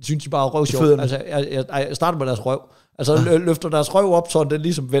 Det synes de bare er røvsjov. Altså, jeg starter med deres røv. Altså, løfter deres røv op, så den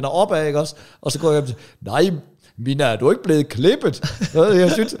ligesom vender opad, ikke også? Og så går jeg til, nej, Mina, er du ikke blevet klippet?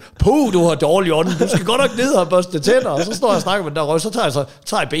 Jeg synes, du har dårlig ånd. Du skal godt nok ned og børste tænder. Og så står jeg og snakker med den der røv. Så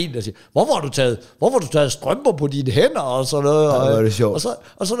tager jeg benene og siger, hvorfor har du taget strømper på dine hænder? Og sådan noget. Ja, det er sjovt.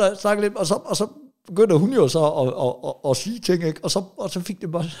 Og så når jeg snakker lidt, og så begynder hun jo så at sige ting, ikke? Og så fik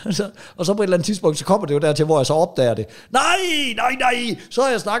det bare... Og så på et eller andet tidspunkt, så kommer det jo dertil, hvor jeg så opdager det. Nej! Så har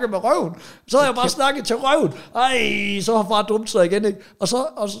jeg snakket med røven. Så har jeg bare snakket til røven. Så har far dumt sig igen, ikke? Og så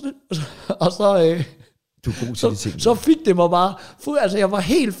du er god til de ting. Så fik det mig bare... Altså, jeg var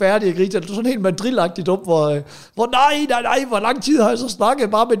helt færdig at grine. Det var sådan helt mandrilagtigt dumt, hvor nej, hvor lang tid har jeg så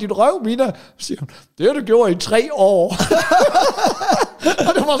snakket bare med din røv, Mina? Så siger hun, det har du gjort i 3 år.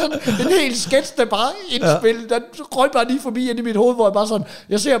 Og det var sådan en helt sketch, der bare indspillet. Den røg bare lige forbi ind i mit hoved, hvor jeg bare sådan...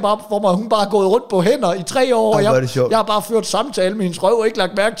 Jeg ser bare for mig, hun bare er gået rundt på hænder i 3 år. Og jeg har bare ført samtale med hendes røv, og ikke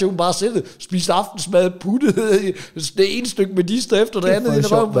lagt mærke til, at hun bare sidder, spist aftensmad, puttet det ene stykke medister efter det andet.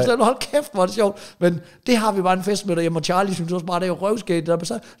 Hold kæft, hvor er det sjovt. Men det har vi bare en fest med derhjemme, og Charlie synes også bare, det er jo røvskægt. Lige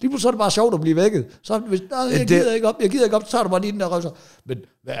pludselig så er det bare sjovt at blive vækket. Så hvis jeg gider ikke op, så tager du bare lige den der røv. Men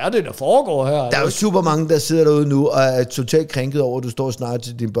hvad er det, der foregår her? Der er jo super mange, der sidder derude nu, og er totalt krænket over, at du står snart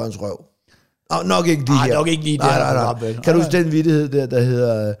til din børns røv. Nok ikke de her. Nok ikke lige det her program. Kan du huske den vittighed der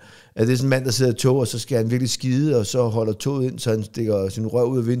hedder, at det er sådan en mand, der sidder i tog, og så skal han virkelig skide, og så holder toget ind, så han stikker sin røv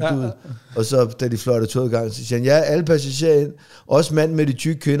ud af vinduet, og så da de fløjter toget i gang, så siger han, ja, alle passagerer ind, også mand med de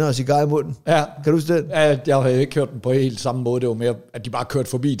tykke kvinder og cigar i munden. Ja. Kan du huske den? Ja, jeg har ikke hørt den på helt samme måde. Det var mere, at de bare kørte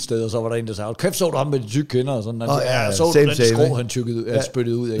forbi et sted, og så var der en, der sagde, kæft, så du ham med de tykke kvinder, og sådan. Så du den skrå, han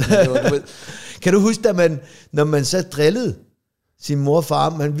spyttede ud. Ikke? Kan du huske, at når man så drillede sin mor og far,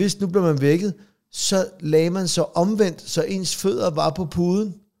 man vidste, nu bliver man vækket, så lagde man så omvendt, så ens fødder var på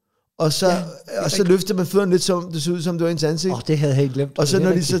puden, og så løftede man fødderne lidt, som det så ud, som det var ens ansigt. Det havde jeg helt glemt. Og så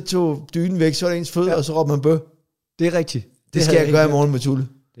når de så tog dynen væk, så var det ens fødder, og så råbte man bø. Det er rigtigt. Det skal jeg gøre i morgen med Tulle.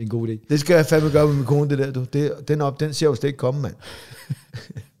 Det er en god idé. Det skal jeg fandme gøre med min kone, det der. Du. Den ser jo slet ikke komme, mand.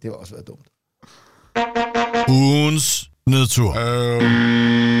 Det var også været dumt. Ugens nedtur.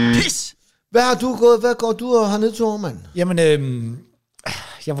 Pis! Hvad går du og har nedtur, mand? Jamen,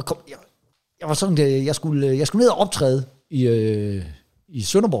 jeg var sådan, jeg skulle ned og optræde i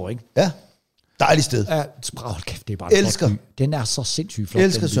Sønderborg, ikke? Ja. Dejligt sted. Ja, hold kæft, det er bare elsker. Den er så sindssygt flot.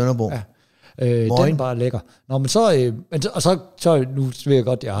 Elsker Sønderborg. Ja. Den er bare lækker. Nå, men så nu ved jeg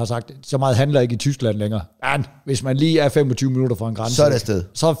godt, jeg har sagt, så meget handler ikke i Tyskland længere. Men hvis man lige er 25 minutter fra en grænse, så er det afsted.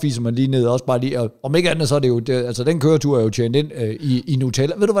 Så fiser man lige ned, også bare lige, og om ikke andet, så er det jo, altså den køretur er jo tjent ind i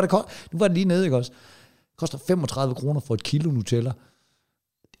Nutella. Ved du, hvad det koster? Nu var det lige nede, ikke også? Det koster 35 kroner for et kilo Nutella.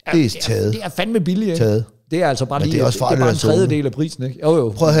 Det er taget. Det er fandme billigt, ikke? Taget. Det er altså bare lige, det er bare en tredjedel af prisen, ikke?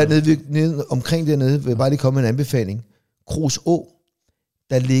 Jo. Prøv at have nede omkring dernede, vil jeg bare lige komme med en anbefaling. Krus Å,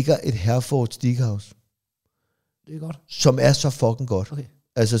 der ligger et Herford Steakhouse. Det er godt. Som er så fucking godt. Okay.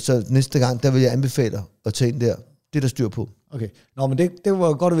 Altså, så næste gang, der vil jeg anbefale dig at tage ind der. Det er der styr på. Okay. Nå, men det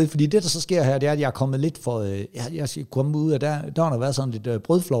var godt at vide, fordi det, der så sker her, det er, at jeg er kommet lidt for... jeg skal komme ud af der har været sådan lidt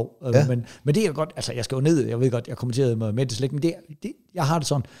brødflov. Ja. Men det er godt... Altså, jeg skal jo ned. Jeg ved godt, jeg kommenterede mig med det slet ikke, men jeg har det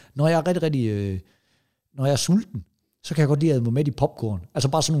sådan, når jeg er rigtig... når jeg er sulten, så kan jeg godt lide at have med i popcorn. Altså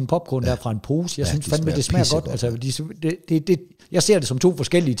bare sådan nogle popcorn der fra en pose. Jeg synes fandme, det smager godt. Altså, jeg ser det som to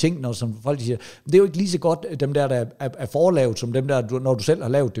forskellige ting, når som folk siger, det er jo ikke lige så godt, dem der er forlavet, som dem der, når du selv har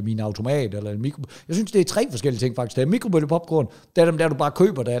lavet det i en automat eller en mikro. Jeg synes, det er tre forskellige ting faktisk. Der er mikrobølge popcorn, der er dem der, du bare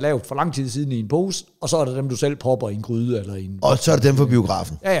køber, der er lavet for lang tid siden i en pose, og så er der dem, du selv popper i en gryde eller i en... Og så er det dem fra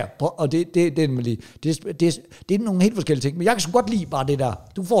biografen. Ja, og det er nogle helt forskellige ting, men jeg kan sgu godt lide bare det der.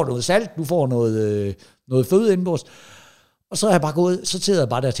 Du får noget salt, du får noget føde indenbords. Og så er jeg bare gået, så sidder jeg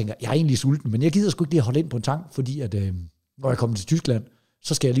bare der og tænker, jeg er egentlig sulten, men jeg gider sgu ikke lige holde ind på en tank, fordi at, når jeg kommer til Tyskland,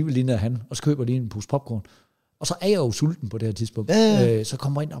 så skal jeg alligevel lige ned af han, og så køber jeg lige en pose popcorn. Og så er jeg jo sulten på det her tidspunkt. Så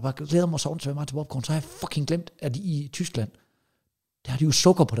kommer jeg ind og bare glæder mig så meget til popcorn, så har jeg fucking glemt, at i Tyskland, der har de jo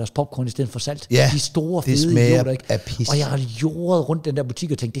sukker på deres popcorn i stedet for salt. Ja, de store, det fede smager af pis. Og jeg har jordet rundt den der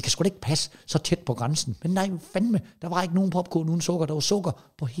butik og tænkt, det kan sgu da ikke passe så tæt på grænsen. Men nej, fandme, der var ikke nogen popcorn uden sukker. Der var sukker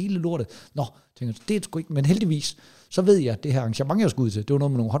på hele lortet. Nå, tænker jeg, det er sgu ikke. Men heldigvis, så ved jeg, at det her arrangement, jeg skulle ud til, det var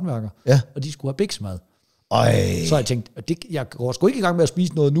noget med nogle håndværkere. Ja. Og de skulle have biksemad. Så jeg tænkte, jeg går sgu ikke i gang med at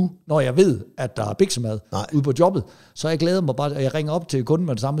spise noget nu, når jeg ved, at der er biksemad ude på jobbet. Så jeg glæder mig bare, og jeg ringer op til kunden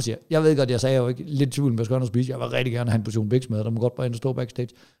med det samme og siger, jeg ved godt, jeg sagde jo ikke lidt tvivl, om jeg skal have spise. Jeg vil rigtig gerne have en portion biksemad, der må godt bare ind og stå backstage.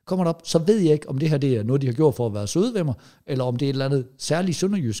 Kommer op, så ved jeg ikke, om det her det er noget, de har gjort for at være søde ved mig, eller om det er et eller andet særligt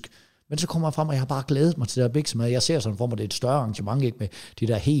sønderjysk. Men så kommer jeg frem, og jeg har bare glædet mig til det her biksemad. Jeg ser sådan for mig, det er et større arrangement, ikke, med de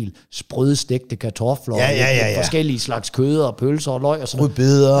der helt sprødstegte kartofler, og forskellige slags kød og pølser og løg og sådan noget.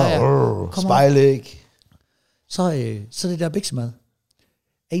 Rødbeder, spejlæg. Så det der biksemad,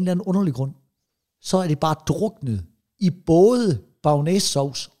 af en eller anden underlig grund, så er det bare druknet i både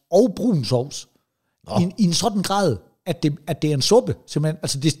bayonnaise-sovs og brun sovs. I en sådan grad, at det er en suppe, simpelthen.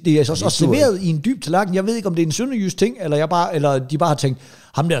 Altså det er så serveret i en dyb tallerken. Jeg ved ikke, om det er en sønderjysk ting, eller de bare har tænkt,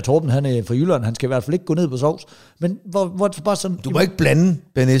 ham der Torben, han er fra Jylland, han skal i hvert fald ikke gå ned på sovs. Men hvor det bare sådan... Du må ikke blande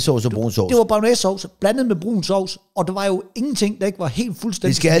bayonnaise-sovs og brun sovs. Det var bayonnaise-sovs, blandet med brun sovs, og der var jo ingenting, der ikke var helt fuldstændig...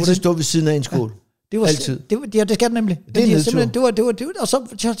 Det skal altid stå ved siden af en skål. Ja. Det var altid. Det skal det nemlig. Det var, og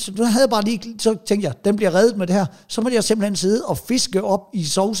så havde jeg bare lige, så tænkte jeg, den bliver reddet med det her. Så måtte jeg simpelthen sidde og fiske op i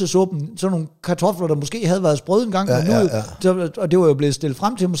sovsesuppen, sådan nogle kartofler, der måske havde været sprøde en gang. Og det var jo blevet stillet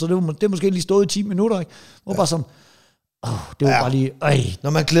frem til mig, så det måske lige stået i 10 minutter. Ikke? Det var bare sådan, det var bare lige, Når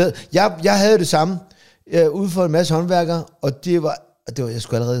man glæder. Jeg havde det samme, ude for en masse håndværkere, og det var jeg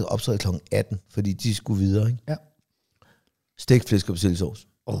skulle allerede optræde kl. 18, fordi de skulle videre. Ikke? Ja. Stegt flæsk og persillesovs.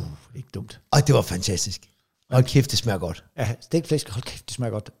 Ikke dumt. Og det var fantastisk. Hold kæft, det smager godt. Ja, stegt flæsk, hold kæft, det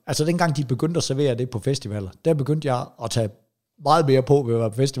smager godt. Altså, dengang de begyndte at servere det på festivaler, der begyndte jeg at tage meget mere på ved at være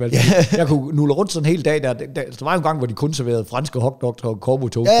på festival. Jeg kunne nulle rundt sådan en hel dag. Der var jo en gang, hvor de kun serverede franske hotdogs og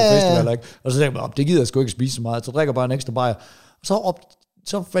korbotoast på festivaler. Ikke? Og så tænkte jeg, det gider jeg sgu ikke spise så meget. Så drikker jeg bare en ekstra bajer. Og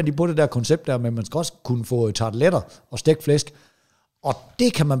så fandt de på det der koncept der, med at man skal også kunne få tarteletter og stegt flæsk. Og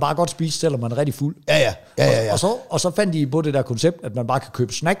det kan man bare godt spise, selvom man er rigtig fuld. Ja. Og så fandt de på det der koncept, at man bare kan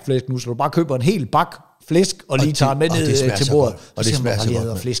købe snackflæsk nu, så du bare køber en hel bak flæsk, og lige tager med ned til bordet. Og det smager så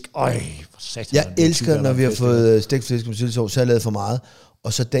godt. Flæsk. Øj, for satan. Jeg elsker, når vi har fået stegt flæsk med syltetøj, så har jeg lavet for meget.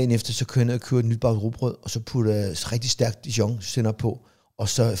 Og så dagen efter, så kører jeg ned og køber et nyt bakke rugbrød, og så putter jeg rigtig stærkt Dijon sender på, og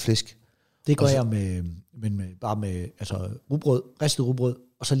så flæsk. Det gør jeg bare med altså rugbrød, ristet rugbrød,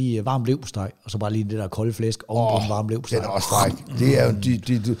 og så lige varm leverpostej, og så bare lige det der kolde flæsk oven på en varm leverpostej. Det er også fræk. Det er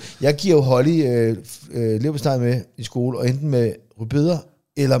jo jeg giver jo Holly leverpostej med i skole, og enten med rødbeder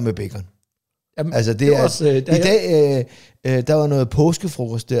eller med bacon. Jamen, altså det er også, i dag der var noget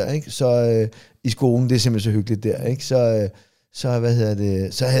påskefrokost der, ikke? Så i skolen, det er simpelthen så hyggeligt der, ikke? Så havde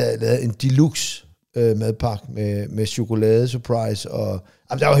jeg lavet en deluxe madpakke med chokolade surprise, og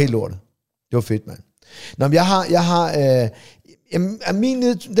det var helt lortet. Det var fedt, mand. Nå, men jeg har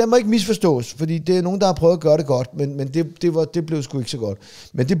den må ikke misforstås, fordi det er nogen, der har prøvet at gøre det godt, men det blev sgu ikke så godt.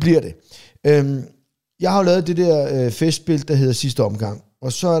 Men det bliver det. Jeg har jo lavet det der festspil, der hedder Sidste Omgang,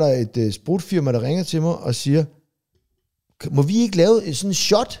 og så er der et sprutfirma, der ringer til mig og siger, må vi ikke lave sådan en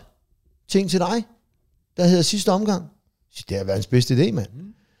shot-ting til dig, der hedder Sidste Omgang? Så det er verdens bedste idé, mand.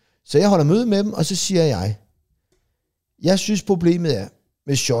 Så jeg holder møde med dem, og så siger jeg synes problemet er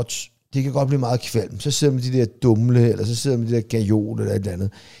med shots, det kan godt blive meget kvalm. Så sidder man med de der dumle, eller så sidder man med de der gajol, eller et eller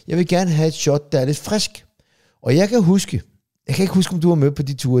andet. Jeg vil gerne have et shot, der er lidt frisk. Og jeg kan ikke huske, om du var med på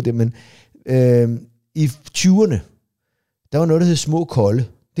de ture der, men i 20'erne, der var noget, der hed små kolde.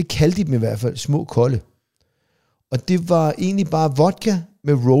 Det kaldte de dem i hvert fald, små kolde. Og det var egentlig bare vodka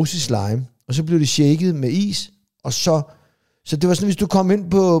med roses lime, og så blev det shaket med is, og så det var sådan, hvis du kom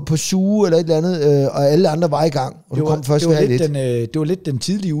ind på suge eller et eller andet, og alle andre var i gang, og du kom først ved at have lidt. Det var lidt den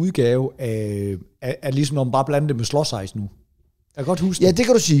tidlige udgave af ligesom når man bare blandede det med slåsejs nu. Jeg kan godt huske det. Ja, det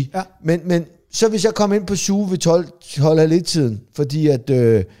kan du sige. Ja. Men så hvis jeg kom ind på suge ved 12 lidt tiden, fordi at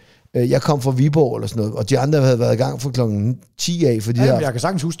jeg kom fra Viborg eller sådan noget, og de andre havde været i gang fra klokken 10 af. Fordi jeg kan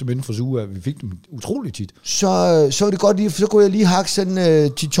sagtens huske dem inden for suge, at vi fik dem utroligt tit. Så var det godt lige, så kunne jeg lige hakke sådan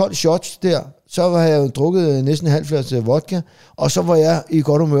 10-12 shots der. Så var jeg jo drukket næsten en halv flaske vodka, og så var jeg i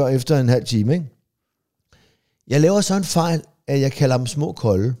godt humør efter en halv time, ikke? Jeg laver så en fejl, at jeg kalder dem små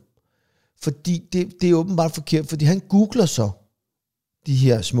kolde. Fordi det er åbenbart forkert, fordi han googler så de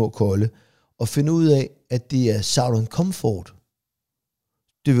her små kolde, og finder ud af, at det er Southern Comfort.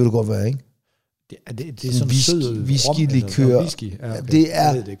 Det vil du godt være, ikke? Det er sådan whisky-likør. Whisky. Ja,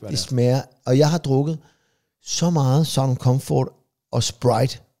 okay. Det smager. Og jeg har drukket så meget Southern Comfort og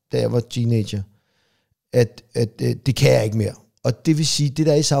Sprite, da jeg var teenager, at det kan jeg ikke mere. Og det vil sige, det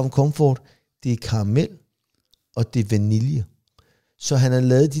der er i Southern Comfort, det er karamel, og det er vanilje. Så han har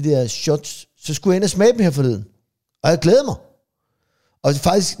lavet de der shots, så skulle jeg ind og smage dem her forleden. Og jeg glæder mig. Og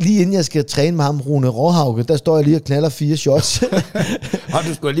faktisk lige inden jeg skal træne med ham, Rune Råhauke, der står jeg lige og knaller 4 shots. Og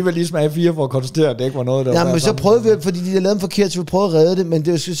du skulle alligevel lige smage 4 for at konstatere, at det ikke var noget, der var. Ja, men så prøvede vi, fordi de har lavet dem forkert, så vi prøvede at redde det, men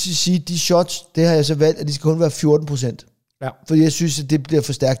det vil sige, de shots, det har jeg så valgt, at de skal kun være 14%. Ja. Fordi jeg synes, at det bliver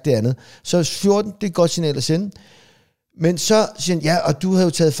for stærkt det andet. Så 14, det er et godt signal at sende. Men så siger han, ja, og du havde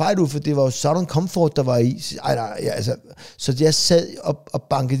jo taget fejl ud, for det var jo Southern Comfort, der var i. Så jeg sad og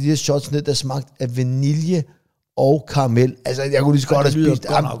bankede de her shots ned, der smagte af vanilje og karamel. Altså, jeg kunne lige så godt have spist.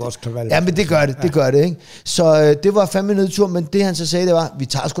 Ja, men det gør det, ikke? Så det var fandme en nedtur, men det han så sagde, det var, vi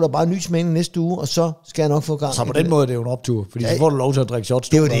tager sgu da bare en ny smagning næste uge, og så skal jeg nok få gang. Så på den måde er det jo en optur, fordi så får du lov til at drikke shots.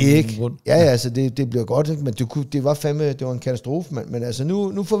 Det var det ikke. Ja, altså, det bliver godt, ikke? Men det var fandme, det var en katastrofe, men altså,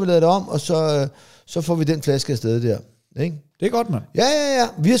 nu får vi lavet det om, og så får vi den flaske afsted der, ikke? Det er godt, mand. Ja.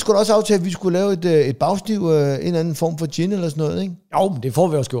 Vi har sgu da også aftalt, at vi skulle lave et bagstiv, en eller anden form for gin eller sådan noget, ikke? Jo, men det får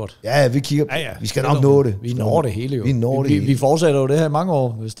vi også gjort. Ja, vi kigger. Ja. Vi skal nok nå det. Vi når det hele jo. Vi fortsætter jo det her i mange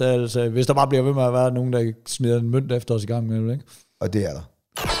år, hvis der bare bliver ved med at være nogen, der smider en mønt efter os i gang med det, ikke? Og det er der.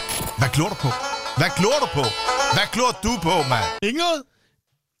 Hvad glor du på? Hvad glor du på, mand? Inget?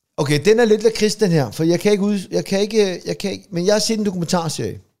 Okay, den er lidt lakrids, den her, for jeg kan ikke, men jeg har set en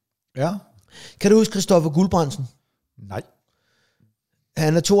dokumentarserie. Ja. Kan du huske Christoffer Guldbrandsen? Nej.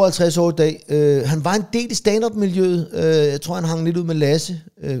 Han er 52 år i dag. Han var en del i stand-up-miljøet. Jeg tror, han hang lidt ud med Lasse.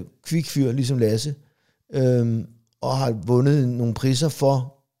 Kvikfyr, ligesom Lasse. Og har vundet nogle priser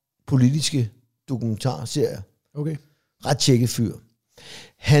for politiske dokumentarserier. Okay. Ret tjekket fyr.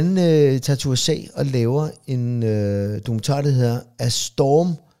 Han tager til USA og laver en dokumentar, der hedder A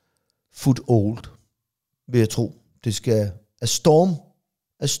Storm Foot Old. Vil jeg tro. Det skal... A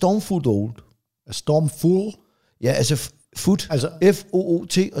Storm Foot Old. A Storm Fool? Ja, altså foot, altså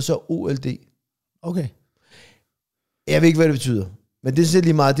F-O-O-T, og så O-L-D. Okay. Jeg ved ikke, hvad det betyder, men det er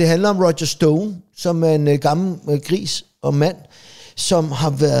lige meget. Det handler om Roger Stone, som er en gammel gris og mand, som har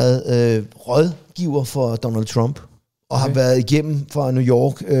været rådgiver for Donald Trump, og har været igennem fra New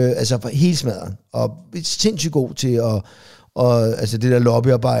York, altså helt smadret, og sindssygt god til altså det der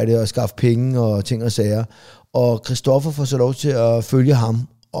lobbyarbejde og skaffe penge og ting og sager. Og Christoffer får så lov til at følge ham,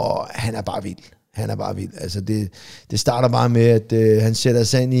 og han er bare vild. Altså det starter bare med, at han sætter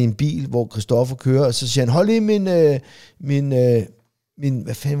sig ind i en bil, hvor Christoffer kører, og så siger han, hold lige min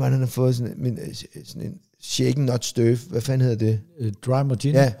hvad fanden var det, han har fået? Sådan en shaken not stir. Hvad fanden hedder det? Dry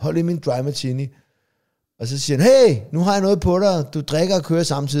martini. Ja, hold lige min dry martini. Og så siger han, hey, nu har jeg noget på dig, du drikker og kører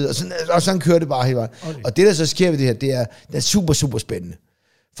samtidig, og sådan kører det bare hele vejen. Okay. Og det, der så sker ved det her, det er super, super spændende,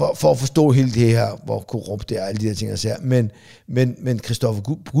 for at forstå hele det her, hvor korrupt det er, alle de her ting, jeg siger. Men Christoffer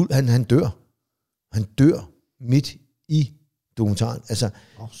Guld, han dør. Han dør midt i dokumentaren. Altså,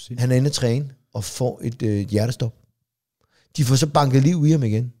 han er inde at træne, og får et hjertestop. De får så banket liv i ham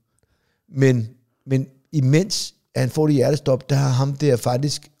igen. Men imens han får det hjertestop, der har ham der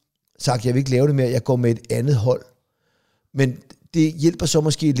faktisk sagt, jeg vil ikke lave det mere, jeg går med et andet hold. Men det hjælper så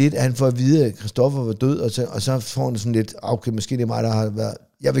måske lidt, at han får at vide, at Christoffer var død, og så får han sådan lidt, okay, måske det er mig, der har været,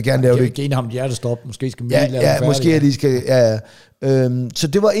 jeg vil gerne lave det. Jeg vil give ham et hjertestop, måske skal vi lige lave det måske jeg lige skal, ja. Så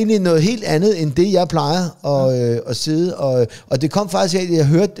det var egentlig noget helt andet, end det, jeg plejer at sidde, og det kom faktisk af, at jeg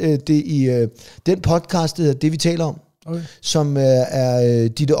hørte det i den podcast, der hedder Det, vi taler om, som er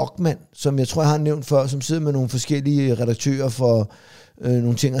Ditte Ockmann, som jeg tror, jeg har nævnt før, som sidder med nogle forskellige redaktører for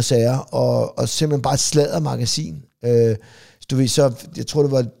nogle ting og sager, og simpelthen bare et sladdermagasin. Du ved, så jeg tror,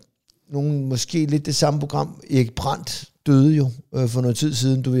 det var nogen, måske lidt det samme program. Erik Brandt døde jo for noget tid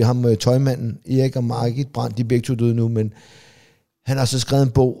siden. Du ved, ham tøjmanden, Erik og Margit Brandt, de begge to døde nu, men han har så skrevet en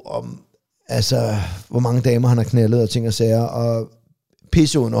bog om, altså, hvor mange damer han har knaldet og ting og sager, og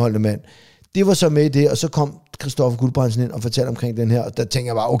pisseunderholdende mand. Det var så med i det, og så kom Christoffer Guldbrandsen ind og fortalte omkring den her, og der tænker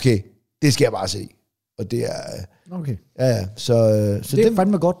jeg bare, okay, det skal jeg bare se. Og det er... Okay. Ja, så det er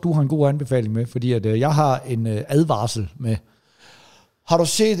fandme godt, du har en god anbefaling med, fordi at, jeg har en advarsel med. Har du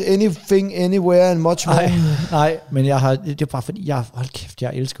set Anything, Anywhere and Much More? Nej, men det er bare fordi, hold kæft,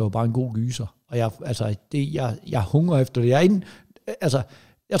 jeg elsker jo bare en god gyser. Og jeg hungrer efter det.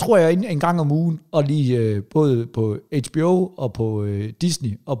 Jeg tror, jeg er inde en gang om ugen, og lige både på HBO og på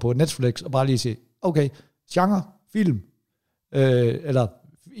Disney og på Netflix, og bare lige se, okay, genre, film, eller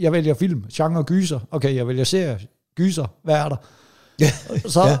jeg vælger film, genre, gyser, okay, jeg vælger serie, gyser, hvad er der?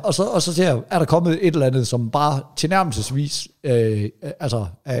 Og så ser jeg, er der kommet et eller andet, som bare tilnærmelsesvis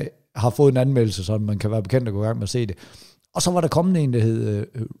har fået en anmeldelse, så man kan være bekendt og gå i gang med at se det. Og så var der kommet en, der hed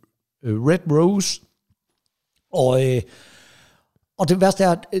Red Rose, og det værste er,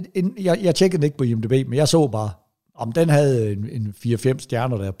 at jeg tjekkede ikke på IMDb, men jeg så bare, om den havde en 4-5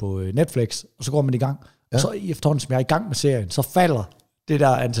 stjerner der på Netflix, og så går man i gang. Ja. Og så efterhånden, som jeg er i gang med serien, så falder det der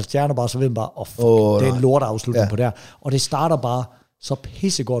antal stjerner bare, så ved man bare, det er en lorteafslutning på der. Og det starter bare så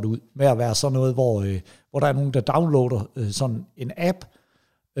pissegodt ud med at være sådan noget, hvor der er nogen, der downloader sådan en app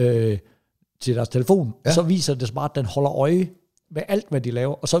til deres telefon, og så viser det bare, at den holder øje med alt, hvad de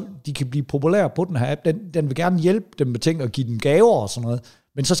laver, og så de kan blive populære på den her app. Den vil gerne hjælpe dem med ting og give dem gaver og sådan noget,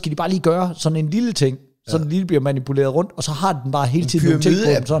 men så skal de bare lige gøre sådan en lille ting, så den lille bliver manipuleret rundt, og så har den bare hele tiden nogle ting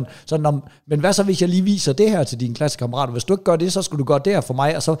på dem. Sådan, men hvad så, hvis jeg lige viser det her til dine klassekammerater? Hvis du ikke gør det, så skulle du gøre det her for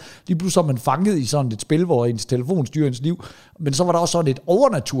mig, og så lige pludselig er man fanget i sådan et spil, hvor ens telefon styrer ens liv. Men så var der også sådan et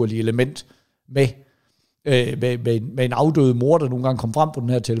overnaturligt element med en afdød mor, der nogle gange kom frem på den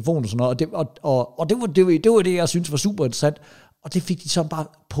her telefon og sådan noget, og det var det, jeg synes var super interessant. Og det fik de så bare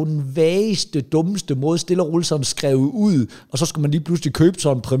på den vageste, dummeste måde stille og roligt sådan skrevet ud, og så skulle man lige pludselig købe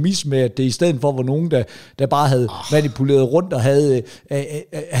sådan en præmis med, at det i stedet for var nogen, der bare havde manipuleret rundt og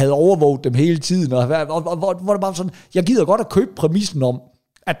havde overvåget dem hele tiden, og hvor det bare sådan, jeg gider godt at købe præmissen om,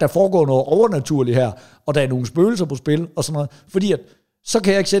 at der foregår noget overnaturligt her, og der er nogle spøgelser på spil og sådan noget, fordi at, så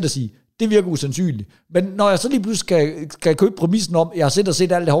kan jeg ikke sætte og sige, det virker usandsynligt. Men når jeg så lige pludselig skal købe præmissen om, jeg har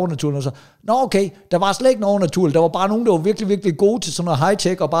set alt det overnaturlige, og så, okay, der var slet ikke noget overnaturligt, der var bare nogen, der var virkelig, virkelig gode til sådan noget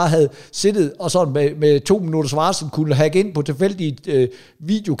high-tech, og bare havde siddet og sådan med 2 minutters varsel, kunne hacke ind på tilfældige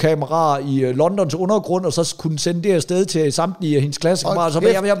videokameraer i Londons undergrund, og så kunne sende det afsted til samtlige af hendes klassekammerater. Så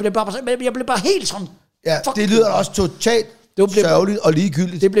jeg blev bare helt sådan. Ja, det lyder også totalt sørgeligt og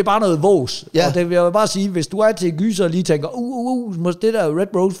ligegyldigt. Det blev bare noget vås. Ja. Og det vil jeg bare sige, hvis du er til gyser og lige tænker, det der er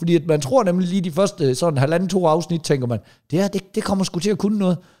Red Rose, fordi at man tror nemlig lige de første sådan 1,5-2 afsnit, tænker man, det kommer sgu til at kunne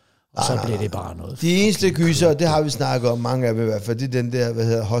noget. Og så bliver det bare noget. De eneste gyser, det har vi snakket om, mange af dem i hvert fald, det er den der, hvad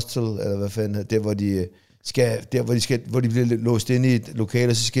hedder Hostel, eller hvad fanden, der hvor de bliver låst inde i et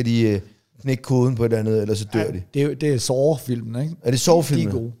lokale, og så skal de knække koden på et andet, eller så dør de. Det er Saw-filmen, ikke? Er det Saw-filmen? De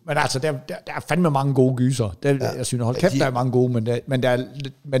er gode. Men altså, der er fandme mange gode gyser. Jeg synes, hold kæft, der er mange gode,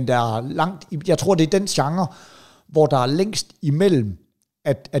 men der er langt... Jeg tror, det er den genre, hvor der er længst imellem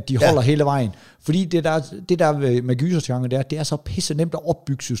at de holder hele vejen. Fordi det der med gysergenre, det er så pisse nemt at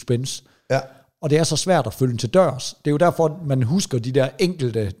opbygge suspense. Ja. Og det er så svært at følge til dørs. Det er jo derfor, man husker de der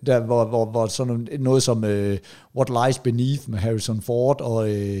enkelte, der, hvor sådan noget som What Lies Beneath med Harrison Ford og...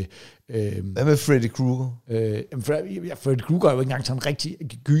 Hvad med Freddy Krueger? Freddy Krueger er jo ikke engang sådan rigtig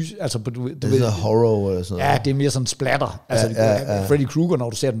gys. Altså, du det er sådan horror eller sådan noget. Ja, det er mere sådan splatter. Altså, Freddy Krueger, når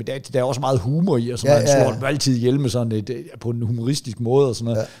du ser dem i dag, der er også meget humor i, og så man slår altid ihjel med sådan på en humoristisk måde og sådan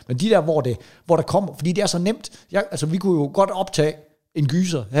noget. Ja. Men de der, hvor der kommer, fordi det er så nemt. Altså, vi kunne jo godt optage en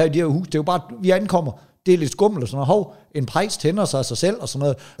gyser her i det her hus. Det er jo bare, vi ankommer, det er lidt skummel og sådan noget. En pejs tænder sig af sig selv og sådan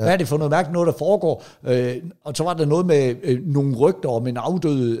noget. Ja. Hvad er det for noget mærkeligt noget, der foregår? Og så var der noget med nogle rygter om en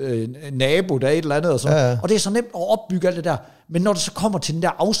afdød nabo, der er et eller andet og sådan. Ja. Og det er så nemt at opbygge alt det der. Men når det så kommer til den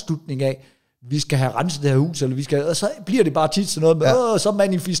der afslutning af, vi skal have renset det her hus, eller vi skal, så bliver det bare tit sådan noget med, så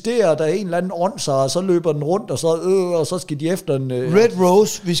manifesterer der en eller anden ånd sig, og så løber den rundt, og så skal de efter en... Red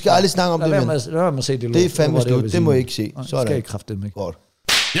Rose, vi skal aldrig snakke om det, men lad mig se det. Det er fandme slut, det må jeg ikke se. Så skal jeg ikke kraftedeme ikke. Godt.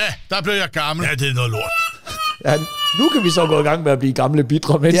 Ja, der blev jeg gammel. Ja, det er noget lort. Ja, nu kan vi så gå i gang med at blive gamle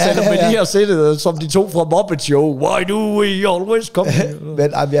bitre, men selvom med de her sættet, som de to fra Muppet Show, why do we always come?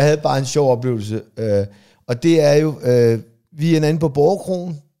 Men jeg havde bare en sjov oplevelse, og det er jo, vi er inde på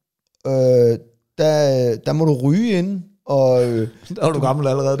Borgerkrogen, der må du ryge inde, og... Der er du gammel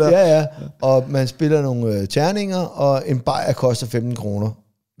allerede der. Ja, og man spiller nogle terninger, og en bajer koster 15 kroner.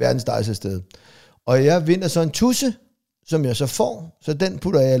 Verdens dejligste sted. Og jeg vinder så en tusse, som jeg så får, så den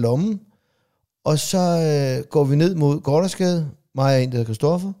putter jeg i lommen, og så går vi ned mod Gårdersgade, mig og en, der hedder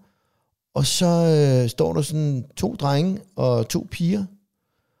Christoffer, og så står der sådan 2 drenge og 2 piger,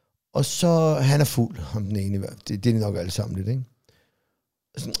 og så, han er fuld, ham den ene, det er nok alle sammen lidt, ikke?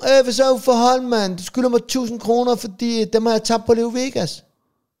 Sådan, hvad så forhold, mand? Du skylder mig 1000 kroner, fordi dem har jeg tabt på Leo Vegas.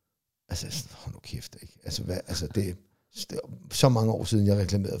 Altså, hold nu kæft, ikke? Altså, det er så mange år siden, jeg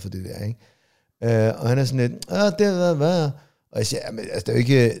reklamerede for det der, ikke? Og han er sådan lidt, det er hvad? Og jeg siger, men altså,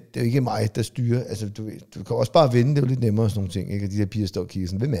 det er jo ikke mig, der styrer. Altså, du kan også bare vinde, det er jo lidt nemmere og sådan nogle ting, ikke? Og de der piger står og kigger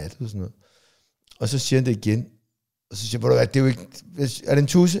sådan, hvem er det? Og sådan noget. Og så siger han det igen. Og så siger jeg, det er jo ikke, er det en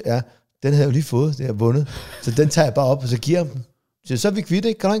tusse? Ja, den havde jeg jo lige fået, det har jeg vundet. Så den tager jeg bare op, og så giver jeg dem. Så er vi kvitt,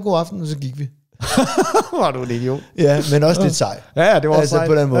 ikke? Kan du have en god aften? Og så gik vi. Var du en idiot? Ja, men også lidt sej. Ja, det var også sej.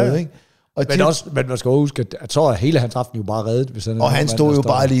 På den måde, ikke? Og men man skal også huske, at så er hele hans aften jo bare reddet. Hvis og han stod jo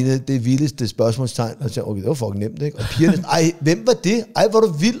bare lige det vildeste spørgsmålstegn, og så okay, det var fucking nemt, ikke? Og pigerne, hvem var det? Hvor du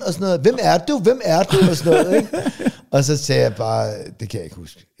vild, og sådan noget. Hvem er du? Og sådan noget, ikke? Og så sagde jeg bare, det kan jeg ikke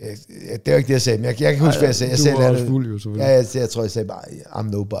huske. Det var ikke det, jeg sagde, men jeg kan huske, hvad jeg sagde. Jeg sagde, var også fuld, jo, selvfølgelig. Ja, jeg tror, jeg sagde bare,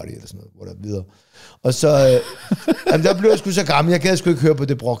 I'm nobody, eller sådan noget, hvor der videre. Og så, der blev jeg sgu så gammel, jeg gad sgu ikke høre på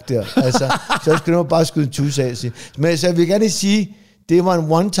det brok der. Altså, så jeg skulle bare skyde en tusse af, sige. Men så jeg vil gerne sige, det var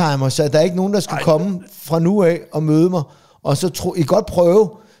en one-timer, så der er ikke nogen, der skal komme fra nu af og møde mig. Og så I godt prøve,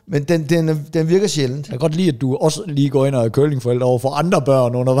 men den virker sjældent. Jeg kan godt lide, at du også lige går ind og er curlingforældre over for andre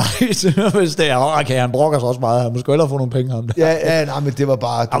børn undervejs. Hvis det er, okay, han brokker sig også meget. Han måske hellere få nogle penge ham der. Ja, nej, men det var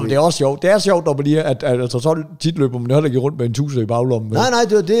bare... Ja, men det er også sjovt. Det er sjovt, når man lige, at altså, så tit løber man heller ikke rundt med en tusse i baglommen. Nej,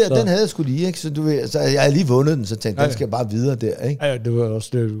 det var det, den havde jeg sgu lige, ikke? Så du ved, så jeg havde lige vundet den, så tænkte den skal bare videre der, ikke? Ja, det var også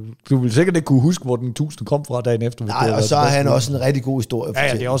det. Du ville sikkert ikke kunne huske, hvor den 1000 kom fra dagen efter. Nej, og så er han også en rigtig god historie.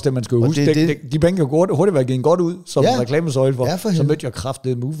 Ja, det er også det, man skal huske. De penge kan hurtigt være givet godt ud, som reklamesøjle for. Så mødte jeg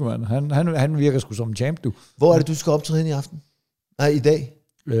kraftedet Movement. Han virker sgu som en champ, du. Hvor er det, du skal optræde i aften? Nej, i dag?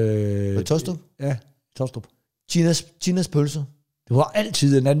 På Tostrup? Ja, Tostrup. Tinas pølser. Du har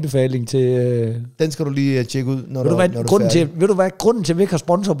altid en anbefaling til... Den skal du lige tjekke ud, når du er Ved du hvad, grunden til, at vi ikke har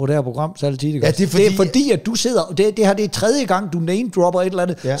sponsor på det her program, så er det tit, ja, det er fordi, at du sidder... Det her, det er 3. gang, du name-dropper et eller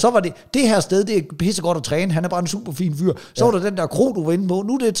andet. Ja. Så var det her sted, det er pissegodt at træne. Han er bare en super fin fyr. Så var der den der kro, du var inde på.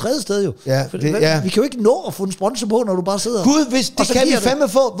 Nu er det 3. sted jo. Ja, vi kan jo ikke nå at få en sponsor på, når du bare sidder... Gud, hvis det kan vi fandme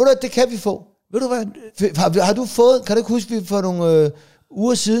få. Ved du, det kan vi få. Ved du hvad? Har du fået... Kan du ikke huske, vi for nogle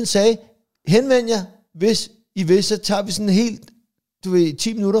uger siden sagde, henvend jer, hvis I vil, så tager vi sådan helt... Du ved,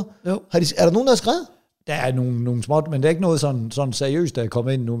 10 minutter. Jo. Er der nogen, der har skrevet? Der er nogle småt, men det er ikke noget sådan seriøst, der er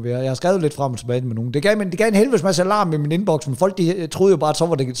kommet ind nu. Jeg har skrevet lidt frem og tilbage med nogen. Det gav en helvedes masse alarm i min inbox, men folk de troede jo bare, at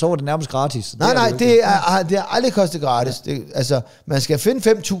så var det nærmest gratis. Nej, det er aldrig kostet gratis. Det, altså, man skal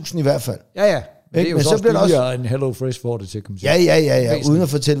finde 5.000 i hvert fald. Ja. Men det er jo så bliver også en Hello Fresh for det til, kan man sige. Ja, uden at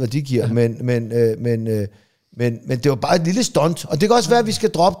fortælle, hvad de giver. Ja. Men det var bare et lille stunt. Og det kan også være, at vi skal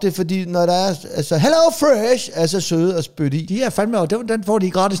droppe det, fordi når der er... Altså, Hello Fresh er så søde at spytte i. De er fandme, og den får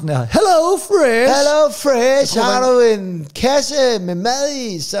de gratis, den her. Hello Fresh! Hello Fresh! Har du en kasse med mad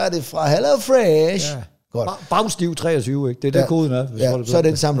i, så er det fra Hello Fresh. Ja. Godt. Bagstiv 23, ikke? Det er det, koden er. Så er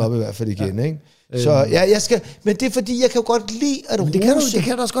den samlet op i hvert fald igen, ikke? Så jeg skal, men det er fordi, jeg kan godt lide at rose. Det kan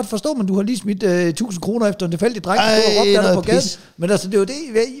jeg da også godt forstå, men du har lige smidt 1000 kroner efter en tilfældig dreng, der stod på gaden. Men altså, det er jo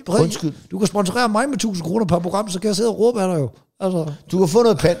det. Undskyld. Du kan sponsorere mig med 1000 kroner per program, så kan jeg sidde og råbe af dig jo. Altså. Du kan få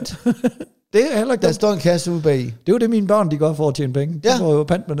noget pant. Det er heller ikke der står en kasse ude bag. Det er jo det, mine børn de gør for at tjene penge. De får jo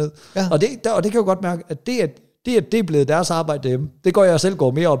pant med ned. Ja. Og det kan jeg godt mærke, at det er blevet deres arbejde derhjemme. Det går jeg selv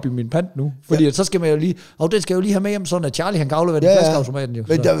går mere op i min pant nu. Fordi så skal man jo lige... Og det skal jo lige have med hjem, sådan at Charlie han kan aflevere den flaskeautomaten jo.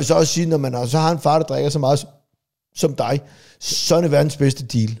 Men jeg vil så også sige, når man så har en far, der drikker så meget som dig, så er det verdens bedste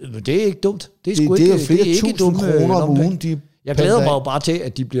deal. Det er ikke dumt. Det er jo flere tusind kroner om ugen, jeg glæder mig jo bare til,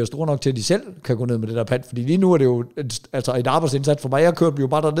 at de bliver store nok til, at de selv kan gå ned med det der pant. Fordi lige nu er det jo et arbejdsindsats for mig. Jeg kører dem jo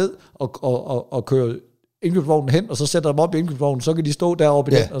bare derned og kører indkøbsvognen hen, og så sætter dem op i indkøbsvognen, så kan de stå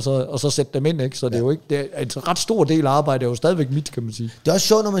deroppe i den, og så sætte dem ind, ikke? Så det er jo ikke, det er en ret stor del af arbejdet, er jo stadigvæk mit, kan man sige. Det er også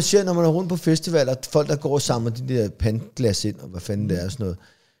sjovt, når man ser, når man er rundt på festivaler, folk, der går og samler de der pantglas ind, og hvad fanden det er og sådan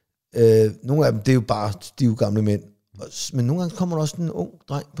noget. Nogle af dem, det er jo bare stive gamle mænd. Men nogle gange kommer der også en ung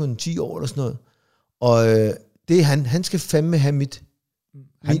dreng på en 10 år eller sådan noget. Og det er han skal fandme have mit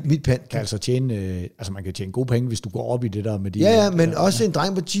pant. Kan altså tjene, man kan tjene gode penge, hvis du går op i det der med de... Ja, men også en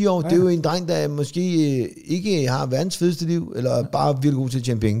dreng på 10 år, det er jo en dreng, der måske ikke har verdens fedeste liv, eller bare virkelig god til at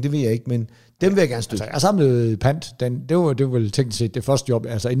tjene penge, det ved jeg ikke, men dem vil jeg gerne støtte. Altså, jeg samlede pant, det var vel tænkt set det første job,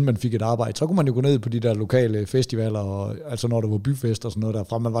 altså inden man fik et arbejde, så kunne man jo gå ned på de der lokale festivaler, og, altså når der var byfest og sådan noget der,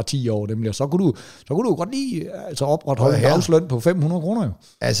 fra man var 10 år nemlig, og så kunne du godt lige opretholde en dagsløn på 500 kroner jo.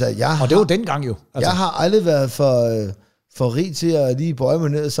 Altså, og det var dengang jo. Altså, jeg har aldrig været for rig til at lige bøje mig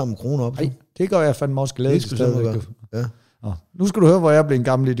ned og samle kroner op. Nej, det gør jeg fandme også glæde til stadigvæk. Ja. Nu skal du høre, hvor jeg blev en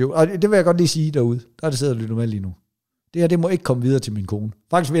gammel idiot. Og det vil jeg godt lige sige derude. Der er det sidder og lytter med lige nu. Det her, det må ikke komme videre til min kone.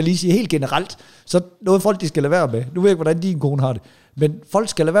 Faktisk vil jeg lige sige helt generelt, så noget folk, de skal lade være med. Nu ved jeg ikke, hvordan din kone har det. Men folk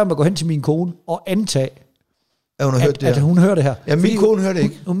skal lade være med at gå hen til min kone og antage, at hun hører det her. Ja, min kone hører det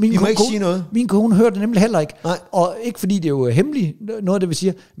ikke. I må ikke sige noget. Min kone hører det nemlig heller ikke. Nej. Og ikke fordi det er jo hemmeligt, noget af det, vi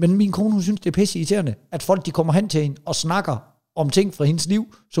siger, men min kone, hun synes, det er pisse irriterende, at folk, de kommer hen til hende og snakker om ting fra hendes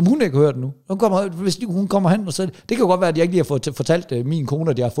liv, som hun ikke har hørt nu. Hvis hun kommer hen og så det kan jo godt være, at jeg ikke lige har fortalt min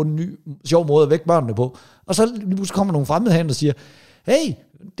kone, at jeg har fundet en ny sjov måde at vække børnene på. Og så lige pludselig kommer nogle fremmede hen og siger, hey,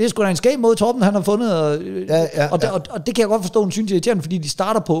 det er sgu da en skæg måde, Torben han har fundet. Og det kan jeg godt forstå, hun synes er irriterende, fordi de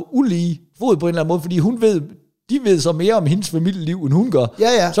starter på ulige fod på en eller anden måde, fordi de ved så mere om hendes familieliv, end hun gør.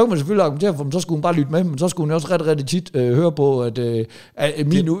 Ja. Så kan man selvfølgelig argumentere for dem, så skulle hun bare lytte med, men så skulle hun også rigtig tit høre på, at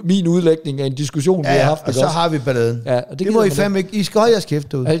min udlægning af en diskussion, vi har haft. Og så har vi balladen. Ja, det må I fandme ikke. I skal holde jeres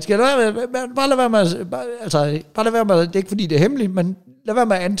kæft ud. Bare lad være med, det er ikke fordi det er hemmeligt, men lad være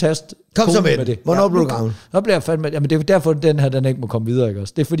med at antaste. Kom så med det. Hvornår blev du gammel? Så bliver jeg fandme, jamen det er derfor, den her, den ikke må komme videre, ikke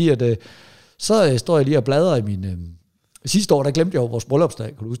også? Det er fordi, at så står jeg lige og bladrer i min... sidste år, der glemte jeg jo vores bryllupsdag,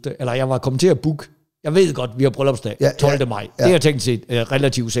 kan du huske det? Eller jeg var kommet til at booke. Jeg ved godt, vi har bryllupsdag 12. maj. Det er jeg tænkt set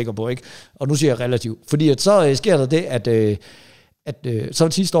relativt sikker på, ikke? Og nu siger jeg relativt. Fordi at så sker der det, at så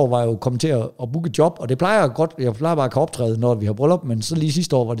sidste år var jeg jo kommet til at booke et job, og det plejer jeg godt. Jeg plejer bare at optræde, når vi har bryllup, men så lige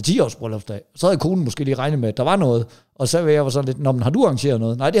sidste år var det 10 års bryllupsdag. Så havde konen måske lige regnet med, at der var noget, og så var jeg sådan lidt, nå, men har du arrangeret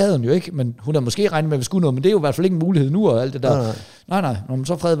noget? Nej, det havde hun jo ikke, men hun havde måske regnet med, at vi skulle noget, men det er jo i hvert fald ikke en mulighed nu og alt det der. Nej, nå, men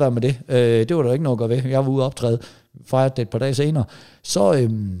så fred være med det. Det var der ikke noget at gøre ved. Jeg var ude og optræde, fejrede det et par dage senere.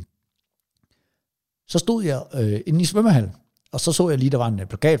 Så stod jeg inde i svømmehallen, og så jeg lige, der var en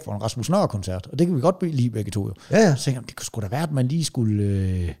plakat for en Rasmus Nøhr-koncert, og det kan vi godt lide begge to jo. Ja. Så tænkte jeg, det kunne sgu da være, at man lige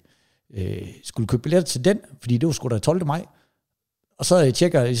skulle købe billetter til den, fordi det var sgu da 12. maj. Og så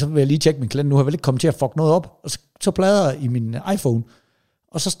vil jeg lige tjekke min kalender, nu har jeg vel ikke kommet til at fuck noget op, og så bladrer jeg i min iPhone,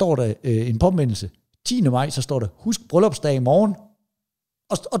 og så står der en påmindelse. 10. maj, så står der, husk bryllupsdag i morgen.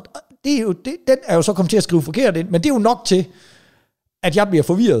 Og det er jo, den er jo så kommet til at skrive forkert ind, men det er jo nok til, at jeg bliver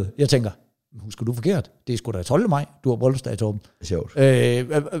forvirret. Jeg tænker, husker du forkert? Det er sgu da 12. maj, du har bryllupsdag, Torben. Sjovt.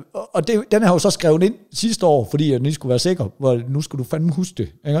 Og den er jo så skrevet ind sidste år, fordi jeg lige skulle være sikker, hvor nu skulle du fandme huske det,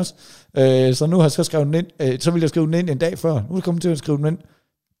 ikke også? Så nu har jeg så skrevet den ind, så ville jeg skrive den ind en dag før. Nu er jeg kommet til at skrive den ind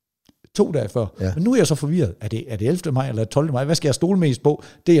 2 dage før. Ja. Men nu er jeg så forvirret. Er det 11. maj eller 12. maj? Hvad skal jeg stole mest på?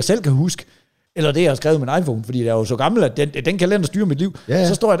 Det jeg selv kan huske, eller det jeg har skrevet med min iPhone, fordi det er jo så gammel, at den kalender styrer mit liv. Ja.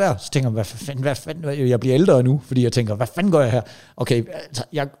 Så står jeg der, så tænker jeg, hvad fanden, jeg bliver ældre nu, fordi jeg tænker, hvad fanden gør jeg her? Okay, altså,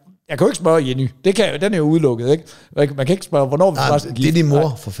 jeg kan jo ikke spørge Jenny. Den er jo udelukket, ikke? Man kan ikke spørge, hvornår vi faktisk gift. Det er din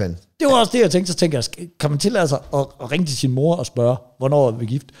mor, for fanden. Det var også det, jeg tænkte. Så tænker jeg, kan man tillade sig at ringe til sin mor og spørge, hvornår vi er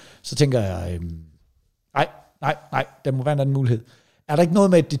gift? Så tænker jeg, nej, der må være en anden mulighed. Er der ikke noget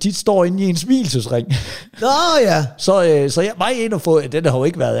med, at det tit står inde i en hvilesesring? Nå ja. Så jeg var ind og få, den har jo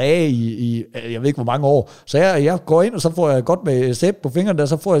ikke været af i jeg ved ikke hvor mange år. Så jeg går ind, og så får jeg godt med sæbe på fingrene der,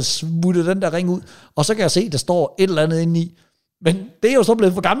 så får jeg smuttet den der ring ud. Og så kan jeg se, der står et eller andet inde i. Men det er jo så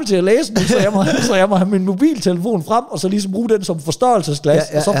blevet for gammel til at læse nu, så jeg må have min mobiltelefon frem, og så ligesom bruge den som forstørrelsesglas,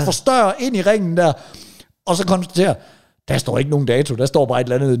 og så forstørre ind i ringen der, og så konstatere, der står ikke nogen dato, der står bare et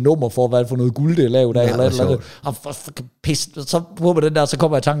eller andet nummer for, hvad for noget guld det er lavet af, eller et eller andet. Og pis, så på den der, så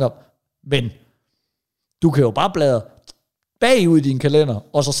kommer jeg i tanke om, men du kan jo bare bladre bagud i din kalender,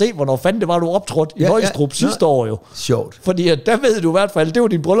 og så se, hvornår fanden det var, du optrådte i Højstrup sidste år jo. Sjovt. Fordi der ved du i hvert fald, det var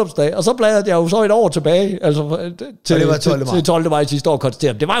din bryllupsdag, og så bladrede jeg jo så et år tilbage, altså til 12. maj sidste år,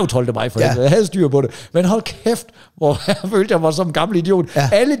 konstaterede, det var jo 12. maj, for jeg havde styr på det. Men hold kæft, hvor jeg følte, jeg var som en gammel idiot. Ja.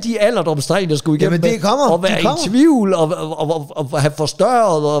 Alle de alderdomstræn, der skulle igennem og være i tvivl, og have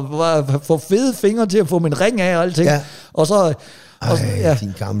forstørret, og få fede fingre til at få min ring af og alting. Ja. Og så...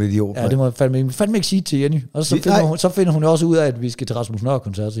 din gamle idiot. Ja, det må jeg fandme ikke sige til Jenny. Og så finder hun jo også ud af, at vi skal til Rasmus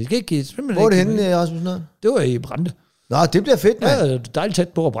Nørre-koncert. Hvor er det henne, Rasmus Nørre? Det var i Brande. Nå, det bliver fedt, mand. Ja, dejligt tæt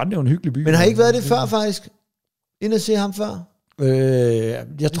på, og Brande er jo en hyggelig by. Men har I ikke været det før, faktisk? Ind at se ham før?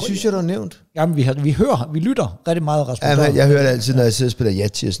 Synes jeg, du har nævnt. Jamen, vi lytter rigtig meget af Rasmus Nørre. Jeg hører det altid, når jeg sidder og spiller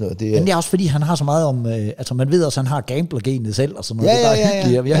Yatzy og sådan noget. Men det er også fordi, han har så meget om... altså, man ved også, at han har gambler-genet selv og sådan noget. Det er bare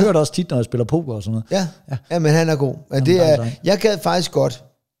hyggeligt. Jeg hører det også tit, når jeg spiller poker og sådan noget. Ja, men han er god. Men det er, jeg gad faktisk godt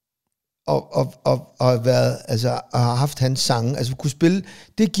og været, altså, og har haft hans sange, altså kunne spille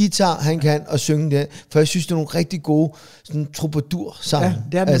det guitar, han kan, og synge det, for jeg synes, det er nogle rigtig gode sådan troubadour-sange. Ja,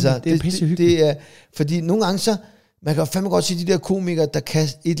 det er det, altså, det er pissehyggeligt. Det er, fordi nogle gange så, man kan jo fandme godt se de der komikere, der kan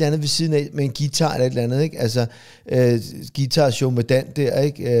et eller andet ved siden af med en guitar eller et eller andet, ikke? Altså, guitarshow med Dan der,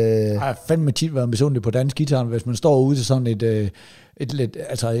 ikke? Jeg har fandme tit været misundelig på dansk guitar, hvis man står ude til sådan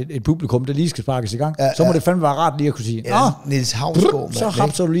et publikum, der lige skal sparkes i gang, så må det fandme være rart lige at kunne sige, Niels Havsgaard, så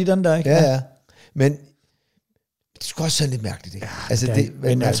hapser du lige den der, ikke? Ja. Men det skulle også sådan lidt mærkeligt, ikke? Ja, altså,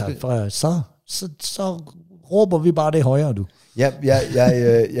 men altså, så råber vi bare det højere, du.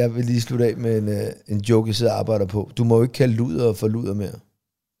 Jeg vil lige slutte af med en joke, jeg sidder og arbejder på. Du må jo ikke kalde luder for luder mere.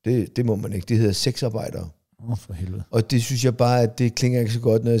 Det må man ikke. Det hedder sexarbejdere. For helvede. Og det synes jeg bare, at det klinger ikke så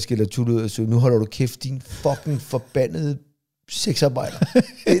godt, når jeg skiller tulle ud og så nu holder du kæft, din fucking forbandede sexarbejder.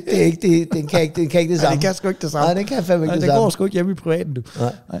 Det er ikke det. Den kan ikke det samme. Nej, det kan sgu ikke det samme. Nej, den kan fandme ikke det samme. Det går sgu ikke hjemme i privaten, du.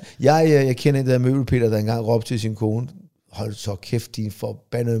 Nej. Jeg kender en der møbelpeter, der engang råbte til sin kone, hold så kæft, din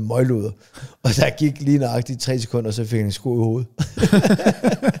forbandede møgluder. Og der gik lige nøjagtigt 3 sekunder, og så fik han en sko i hovedet.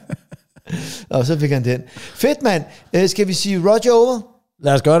 Og så fik han den. Fedt, mand. Skal vi sige Roger over?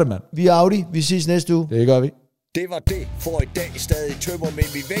 Lad os gøre det, mand. Vi er Audi. Vi ses næste uge. Det gør vi. Det var det for i dag. Stadig tømmer, men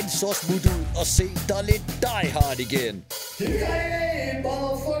vi vender så smut ud og se der lidt Die Hard igen. Hey,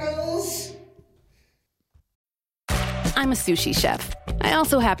 motherfuckers! I'm a sushi chef. I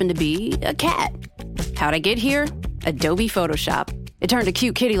also happen to be a cat. How'd I get here? Adobe Photoshop. It turned a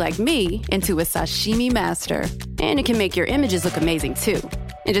cute kitty like me into a sashimi master. And it can make your images look amazing too.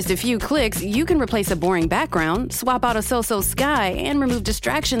 In just a few clicks, you can replace a boring background, swap out a so-so sky, and remove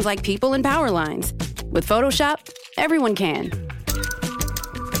distractions like people and power lines. With Photoshop, everyone can.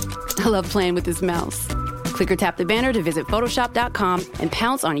 I love playing with this mouse. Click or tap the banner to visit Photoshop.com and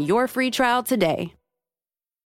pounce on your free trial today.